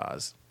lost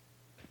cause.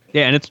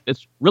 Yeah, and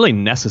it's really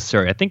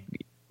necessary. I think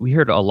we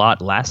heard a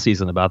lot last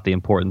season about the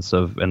importance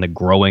of and the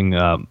growing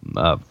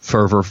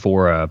fervor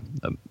for a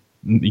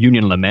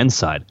union on the men's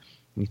side.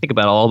 You think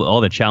about all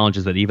the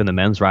challenges that even the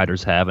men's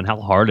riders have and how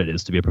hard it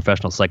is to be a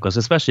professional cyclist,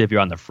 especially if you're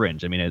on the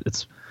fringe.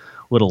 It's a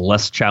little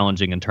less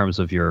challenging in terms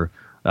of your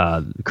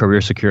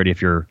career security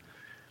if you're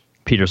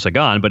Peter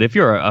Sagan, but if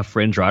you're a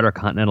fringe rider, a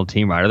continental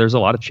team rider, there's a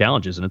lot of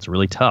challenges and it's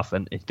really tough.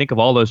 And think of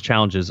all those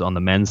challenges on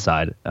the men's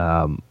side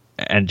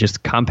and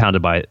just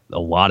compounded by a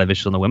lot of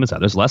issues on the women's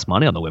side. There's less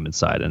money on the women's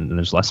side and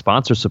there's less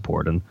sponsor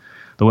support and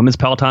the women's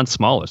Peloton's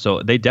smaller.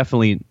 So they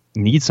definitely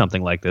need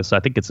something like this. I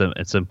think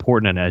it's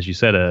important. And as you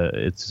said,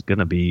 it's going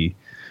to be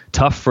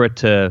tough for it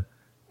to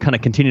kind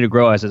of continue to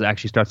grow as it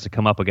actually starts to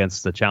come up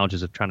against the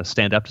challenges of trying to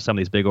stand up to some of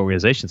these big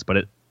organizations.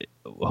 But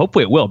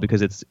hopefully it will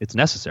because it's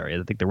necessary.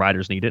 I think the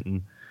riders need it.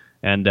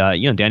 And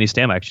Danny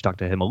Stam, I actually talked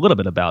to him a little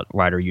bit about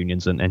rider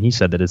unions, and he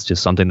said that it's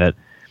just something that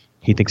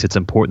he thinks it's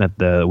important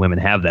that the women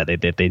have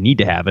that they need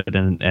to have it,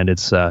 and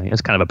it's kind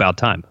of about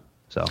time.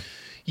 So.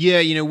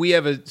 Yeah, we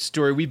have a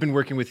story. We've been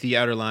working with the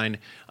Outer Line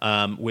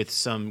with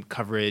some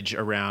coverage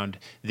around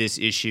this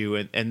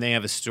issue, and they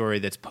have a story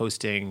that's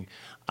posting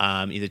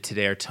either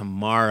today or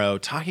tomorrow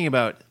talking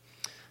about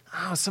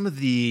some of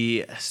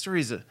the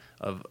stories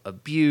of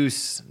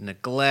abuse,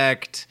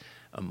 neglect,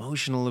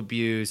 emotional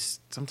abuse,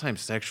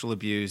 sometimes sexual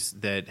abuse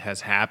that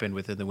has happened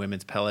within the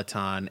women's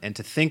peloton, and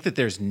to think that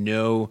there's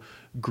no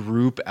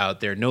group out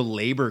there, no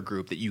labor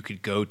group that you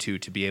could go to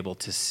be able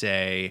to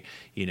say,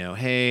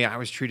 hey, I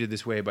was treated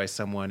this way by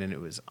someone and it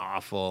was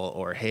awful,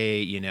 or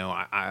hey,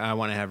 I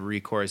want to have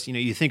recourse.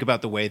 You think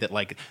about the way that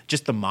like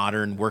just the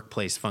modern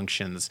workplace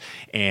functions,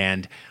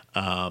 and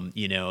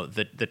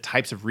the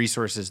types of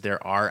resources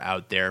there are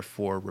out there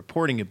for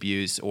reporting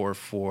abuse or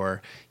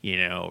for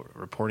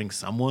reporting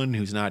someone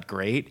who's not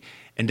great.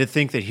 And to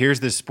think that here's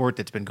this sport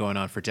that's been going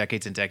on for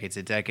decades and decades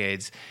and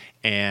decades,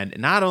 and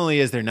not only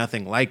is there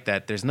nothing like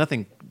that, there's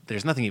nothing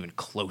even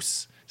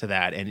close to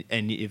that.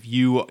 And if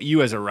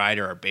you as a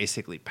rider are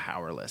basically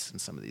powerless in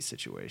some of these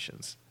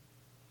situations.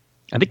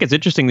 I think it's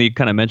interesting that you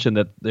kind of mentioned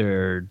that they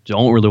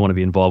don't really want to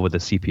be involved with the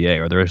CPA,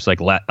 or there's like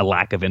a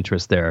lack of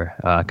interest there.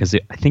 Because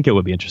I think it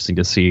would be interesting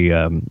to see,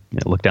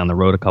 look down the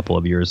road a couple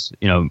of years,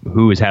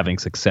 who is having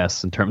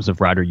success in terms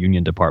of rider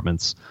union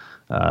departments.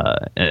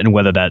 And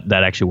whether that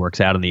actually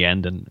works out in the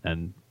end,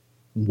 and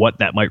what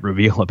that might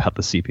reveal about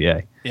the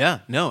CPA. Yeah,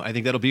 no, I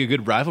think that'll be a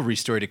good rivalry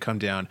story to come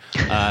down.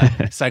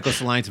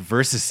 Cyclist Alliance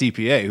versus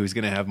CPA, who's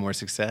going to have more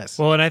success.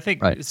 Well, and I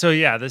think, right. So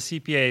yeah, the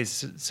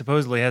CPA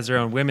supposedly has their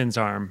own women's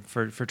arm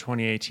for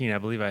 2018. I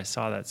believe I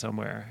saw that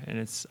somewhere. And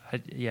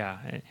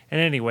and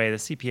anyway, the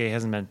CPA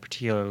hasn't been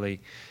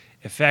particularly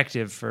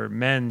effective for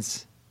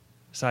men's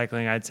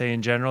cycling, I'd say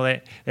in general.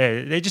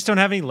 They just don't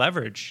have any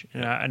leverage,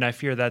 and I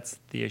fear that's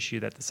the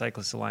issue that the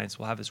Cyclist Alliance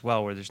will have as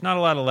well, where there's not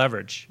a lot of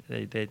leverage.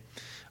 They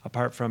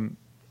apart from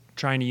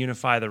trying to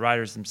unify the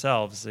riders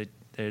themselves,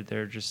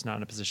 they're just not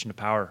in a position of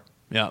power.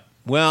 Yeah.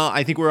 Well,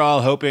 I think we're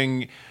all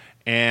hoping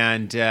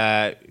and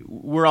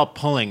we're all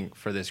pulling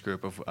for this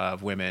group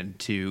of women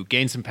to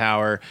gain some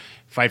power,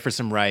 fight for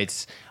some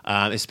rights,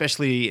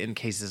 especially in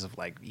cases of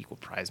like equal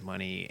prize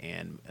money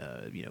and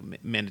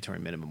mandatory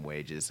minimum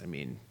wages. I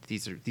mean,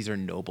 these are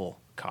noble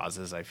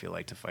causes, I feel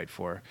like, to fight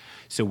for.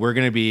 So we're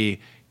going to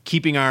be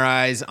keeping our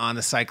eyes on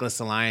the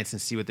Cyclist Alliance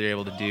and see what they're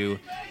able to do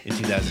in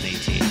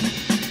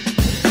 2018.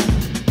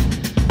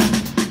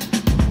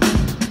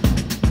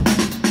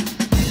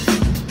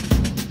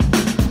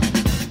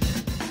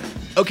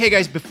 Okay,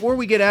 guys, before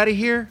we get out of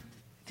here,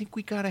 I think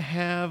we got to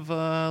have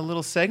a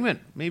little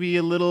segment. Maybe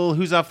a little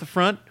who's off the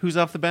front, who's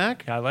off the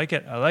back. Yeah, I like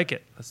it.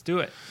 Let's do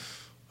it.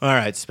 All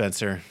right,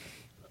 Spencer.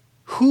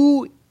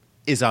 Who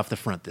is off the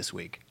front this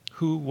week?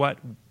 Who,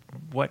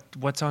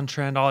 what's on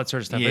trend, all that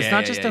sort of stuff. Yeah, it's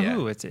not just yeah.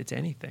 who, it's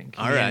anything.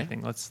 All right.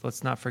 Anything.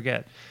 Let's not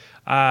forget.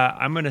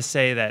 I'm going to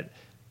say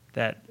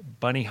that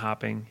bunny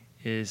hopping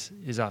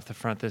is off the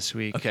front this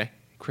week. Okay.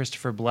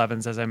 Christopher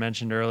Blevins, as I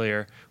mentioned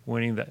earlier,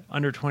 winning the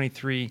under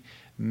 23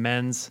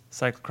 men's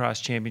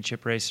cyclocross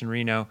championship race in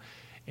Reno.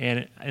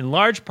 And in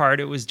large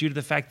part, it was due to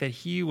the fact that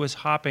he was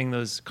hopping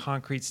those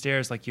concrete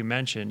stairs, like you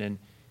mentioned, and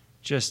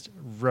just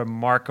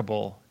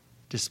remarkable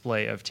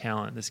display of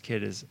talent. This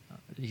kid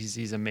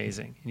he's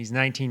amazing. And he's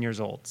 19 years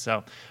old.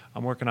 So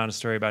I'm working on a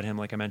story about him,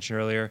 like I mentioned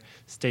earlier.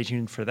 Stay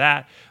tuned for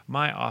that.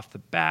 My off the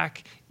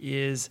back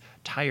is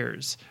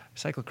tires.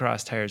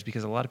 Cyclocross tires,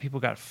 because a lot of people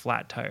got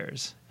flat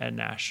tires at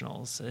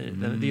nationals.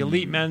 The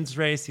elite men's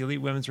race, the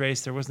elite women's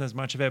race, there wasn't as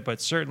much of it,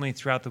 but certainly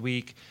throughout the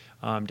week,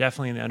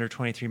 definitely in the under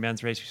 23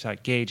 men's race, we saw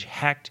Gage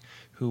Hecht,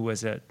 who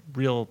was a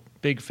real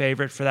big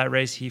favorite for that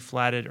race. He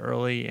flatted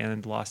early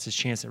and lost his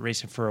chance at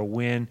racing for a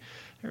win.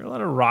 There are a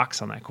lot of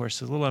rocks on that course,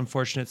 so it's a little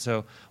unfortunate.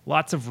 So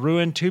lots of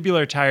ruined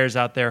tubular tires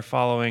out there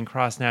following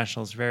cross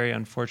nationals. Very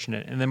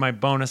unfortunate. And then my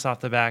bonus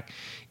off the back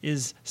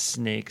is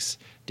snakes.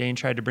 Dane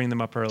tried to bring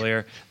them up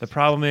earlier. The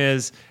problem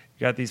is you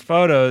got these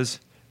photos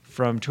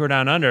from Tour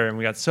Down Under, and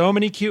we got so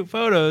many cute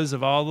photos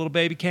of all little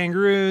baby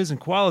kangaroos and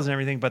koalas and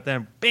everything, but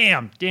then,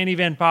 bam, Danny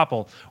Van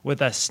Poppel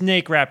with a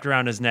snake wrapped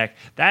around his neck.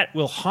 That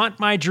will haunt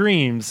my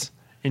dreams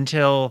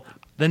until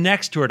the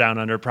next Tour Down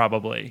Under,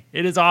 probably.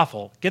 It is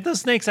awful. Get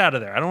those snakes out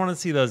of there. I don't want to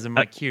see those in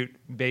my cute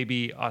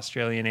baby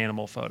Australian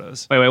animal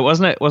photos. Wait,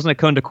 wasn't it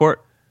Cone de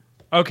Court?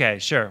 Okay,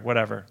 sure,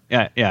 whatever.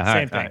 Yeah.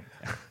 Same thing. All right.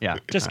 Yeah.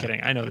 Just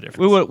kidding. I know the difference.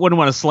 We wouldn't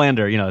want to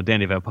slander,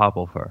 Danny Van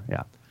Poppel for,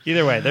 yeah.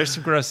 Either way, there's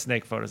some gross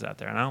snake photos out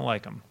there, and I don't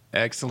like them.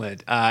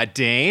 Excellent.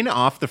 Dane,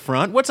 off the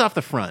front. What's off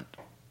the front?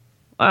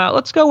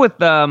 Let's go with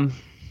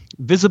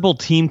visible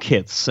team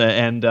kits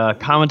and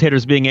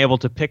commentators being able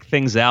to pick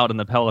things out in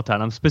the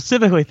peloton. I'm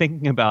specifically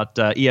thinking about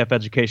EF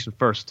Education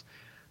First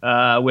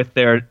with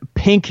their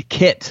pink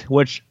kit,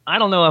 which I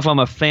don't know if I'm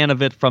a fan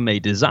of it from a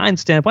design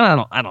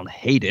standpoint. I don't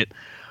hate it,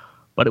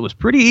 but it was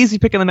pretty easy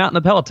picking them out in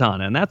the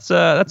peloton, and that's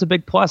a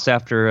big plus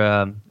after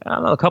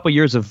a couple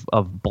years of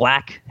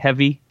black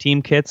heavy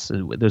team kits.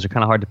 Those are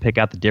kind of hard to pick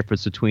out the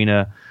difference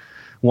between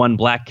one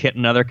black kit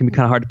and another. It can be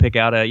kind of hard to pick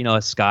out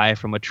a Sky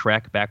from a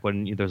Trek back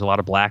when there's a lot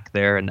of black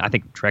there. And I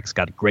think Trek's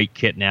got a great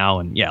kit now.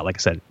 And yeah, like I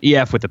said,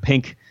 EF with the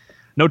pink,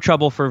 no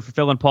trouble for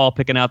Phil and Paul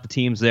picking out the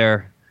teams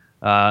there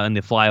and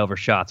the flyover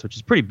shots, which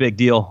is a pretty big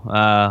deal.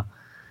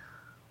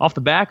 Off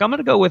the back, I'm going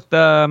to go with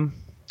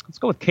let's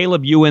go with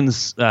Caleb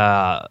Ewan's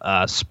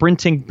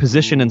sprinting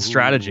position and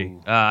strategy.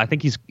 I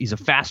think he's a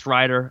fast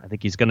rider. I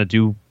think he's going to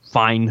do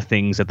fine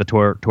things at the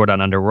Tour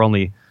Down Under.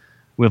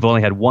 we've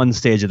only had one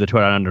stage of the Tour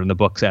Down Under in the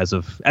books as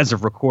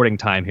of recording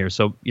time here.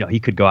 So he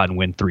could go out and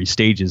win 3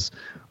 stages.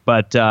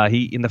 But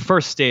he in the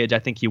first stage, I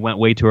think he went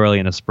way too early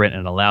in a sprint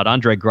and allowed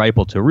Andre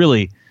Greipel to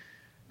really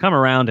come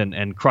around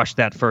and crush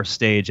that first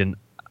stage. And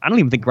I don't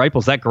even think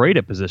Greipel's that great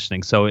at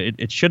positioning, so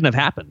it shouldn't have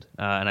happened.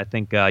 And I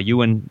think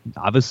Ewan,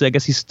 obviously, I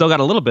guess he's still got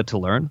a little bit to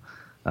learn.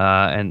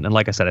 And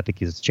like I said, I think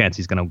he's a chance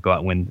he's going to go out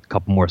and win a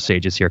couple more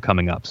stages here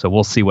coming up. So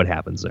we'll see what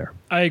happens there.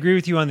 I agree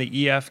with you on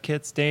the EF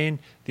kits, Dane.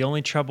 The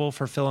only trouble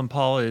for Phil and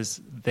Paul is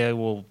they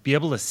will be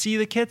able to see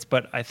the kits,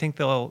 but I think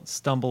they'll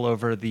stumble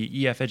over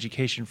the EF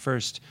Education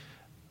First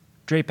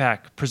Drapac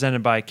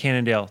presented by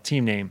Cannondale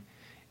team name.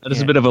 That is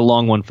a bit of a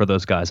long one for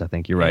those guys. I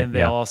think you're right. And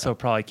they'll also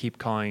probably keep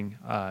calling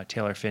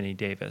Taylor Phinney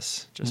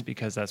Davis just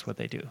because that's what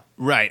they do.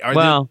 Right.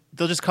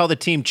 They'll just call the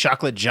team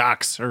Chocolate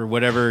Jocks or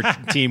whatever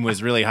team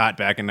was really hot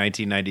back in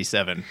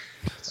 1997.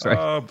 That's right.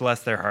 Oh,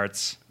 bless their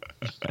hearts.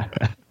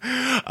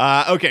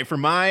 Okay, for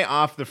my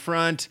off the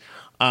front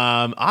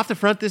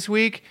this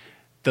week,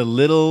 the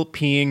Little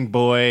Peeing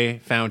Boy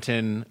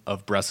Fountain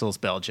of Brussels,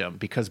 Belgium,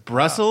 because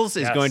Brussels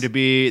is going to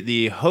be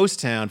the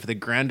host town for the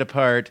Grand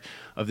Depart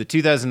of the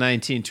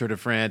 2019 Tour de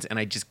France, and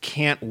I just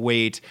can't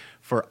wait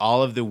for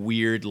all of the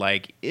weird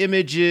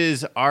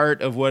images,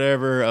 art of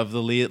whatever of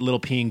the little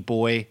peeing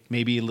boy,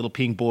 maybe a little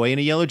peeing boy in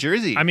a yellow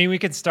jersey. I mean, we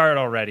could start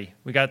already.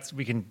 We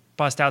can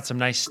bust out some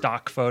nice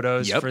stock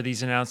photos for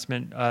these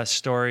announcement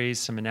stories,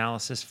 some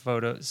analysis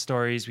photo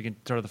stories. We can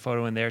throw the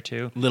photo in there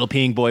too. Little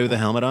peeing boy with a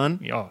helmet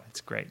on. Oh, it's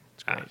great.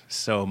 It's great.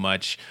 So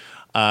much.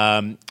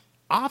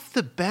 Off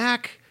the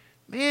back,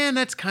 man,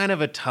 that's kind of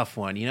a tough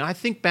one. I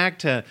think back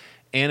to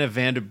Anna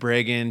van der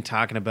Breggen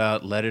talking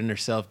about letting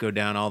herself go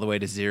down all the way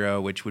to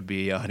 0, which would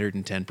be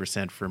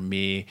 110% for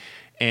me.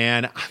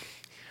 And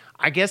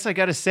I guess I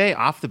got to say,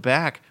 off the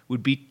back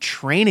would be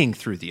training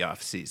through the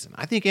off season.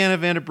 I think Anna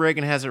van der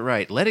Breggen has it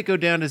right. Let it go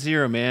down to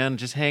 0, man.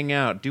 Just hang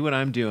out. Do what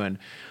I'm doing.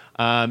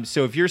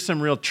 So if you're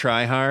some real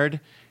tryhard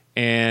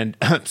and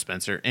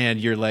Spencer, and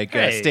you're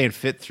staying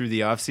fit through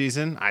the off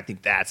season, I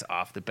think that's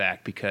off the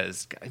back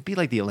because be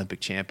like the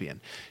Olympic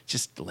champion.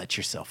 Just let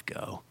yourself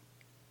go.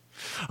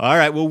 All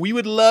right. Well, we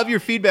would love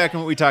your feedback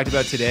on what we talked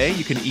about today.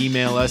 You can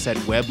email us at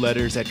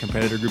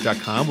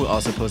webletters@competitorgroup.com. We'll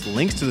also post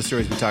links to the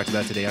stories we talked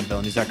about today on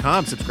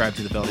VeloNews.com. Subscribe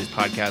to the VeloNews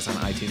podcast on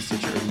iTunes,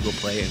 Stitcher, or Google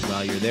Play. And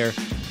while you're there,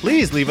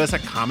 please leave us a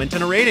comment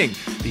and a rating.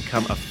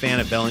 Become a fan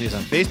of VeloNews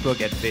on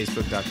Facebook at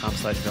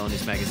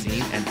facebook.com/VeloNews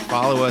Magazine and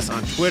follow us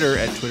on Twitter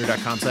at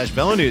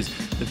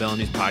twitter.com/VeloNews. The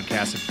VeloNews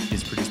podcast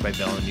is produced by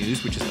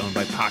VeloNews, which is owned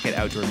by Pocket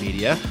Outdoor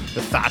Media.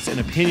 The thoughts and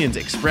opinions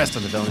expressed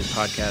on the VeloNews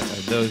podcast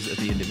are those of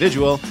the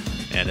individual.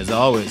 And as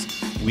always,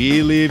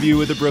 we leave you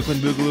with the Brooklyn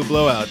Boogaloo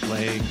Blowout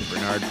playing the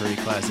Bernard Purdy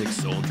classic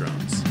Soul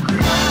Drums.